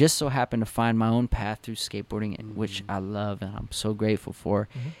 I just so happened to find my own path through skateboarding, which I love and I'm so grateful for.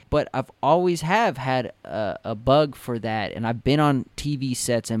 But I've always had a bug for that, and I've been on TV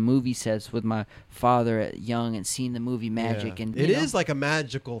sets and movie sets with my father at young and seen the movie Magic. Yeah. And it you know, is like a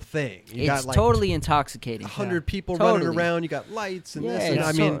magical thing. You it's got like totally intoxicating. 100 people Totally. running around. You got lights and Yeah, this. And, it's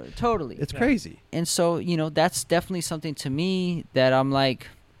I mean, totally. it's crazy. And so, that's definitely something to me that I'm like,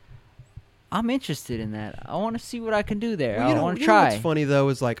 I'm interested in that. I want to see what I can do there. Well, I want to you know try. what's funny though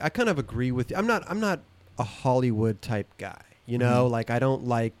is like I kind of agree with you. I'm not a Hollywood type guy. You know, like I don't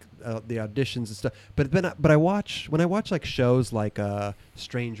like the auditions and stuff. But I watch like shows like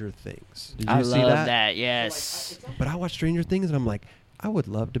Stranger Things. Did you I see love that? Yes. But I watch Stranger Things and I'm like, I would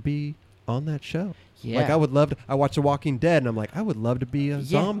love to be on that show. Yeah. Like I would love to. I watch The Walking Dead and I'm like, I would love to be a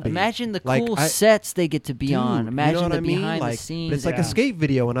zombie. Imagine the Like, cool I- sets they get to be Dude, on. Imagine you know what the I mean? behind Like, the scenes. but it's like Yeah. a skate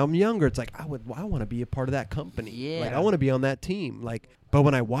video. When I'm younger, it's like I want to be a part of that company. Yeah. Like I want to be on that team. Like, but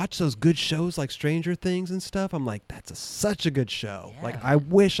when I watch those good shows like Stranger Things and stuff, I'm like, that's such a good show. Yeah. Like I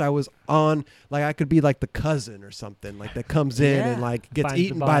wish I was on. Like I could be like the cousin or something. Like that comes in Yeah. and like gets Finds the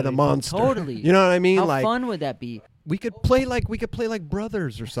eaten by the body. monster. Totally. You know what I mean? How like fun would that be? we could play like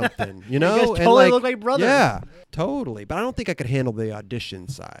brothers or something. You know? guys And, totally look like brothers. Yeah, totally. But I don't think I could handle the audition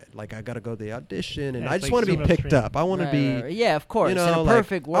side. Like I got to go to the audition, and Yeah, I it's just like want to be zoom picked upstream. up. I want to Right, be. right, right. Yeah, of course. You know, in a like,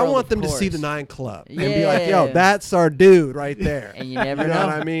 perfect world. I want of them to see the course. 9 Club and be like, "Yo, Yeah. that's our dude right there." And you never you know know.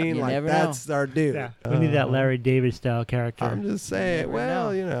 what I mean? You like never that's our dude. Yeah, we need that Larry David style character. I'm just saying. never Well,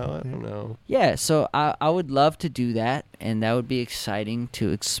 know. you know, I don't know. Yeah, so I would love to do that, and that would be exciting to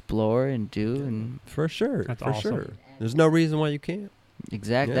explore and do. And For sure. That's for awesome. sure. There's no reason why you can't.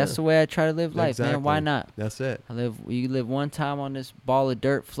 exactly, Yeah. that's the way I try to live life, man. Why Exactly. not? That's it. You live one time on this ball of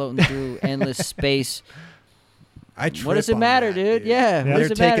dirt floating through endless space. I trip What does it on matter, that, dude? Yeah. What They're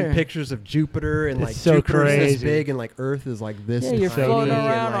does it taking matter? pictures of Jupiter and It's like so Jupiter's this crazy. big and like Earth is like this. Yeah, you're tiny, floating and,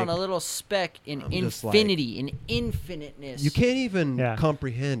 around like, on a little speck in I'm just like- infinity, in infiniteness. You can't even Yeah.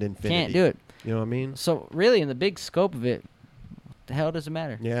 comprehend infinity. Can't do it. You know what I mean? So really, in the big scope of it, what the hell does it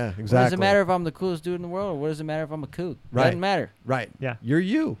matter? Yeah, exactly. What does it matter if I'm the coolest dude in the world, or what does it matter if I'm a kook? Right. Doesn't matter. Right. Yeah. You're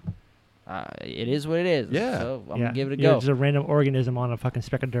you. It is what it is. Yeah. So I'm Yeah. gonna give it a You're go. just a random organism on a fucking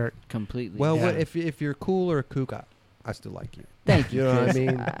speck of dirt. Completely. Well, Yeah. what if you're cool or a kook, I still like you. thank you. You know what I Chris. mean?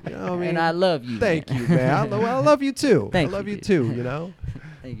 You know what I mean? And I love you. Thank man. you, man. I love you too. Thank I love you, you dude. too. You know.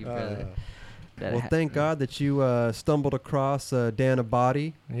 Thank you, brother. That Well, ha- thank God that you stumbled across Dan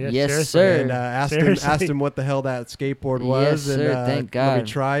Abadi Yes, seriously. sir. and asked Seriously. him what the hell that skateboard was. Yes, and, sir. Thank Let me God.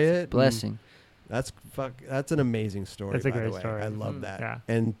 try it. Blessing. That's an amazing story. That's a by great the way. story. I love that. Yeah.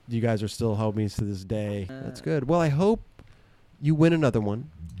 And you guys are still homies to this day. That's good. Well, I hope you win another one,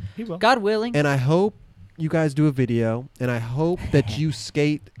 He will. God willing. and I hope you guys do a video, and I hope that you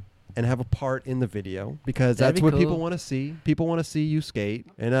skate and have a part in the video, because That'd that's be what cool. people want to see. People want to see you skate.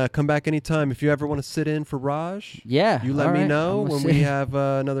 And come back anytime. If you ever want to sit in for Raj, Yeah. you let all me right. know I'm gonna when see- we have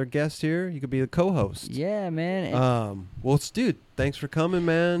another guest here. You could be the co-host. Yeah, man. Well, dude, thanks for coming,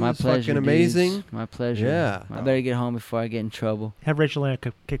 man. My It's pleasure. fucking amazing. dudes. My pleasure. Yeah. I better get home before I get in trouble. Have Rachel land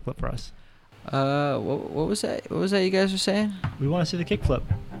a kickflip for us. What was that? What was that you guys were saying? We want to see the kickflip.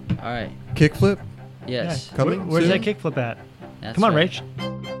 All right. Kickflip. Yes. Coming Where's soon? that kickflip at? That's Come on, right.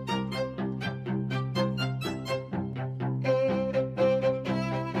 Rach.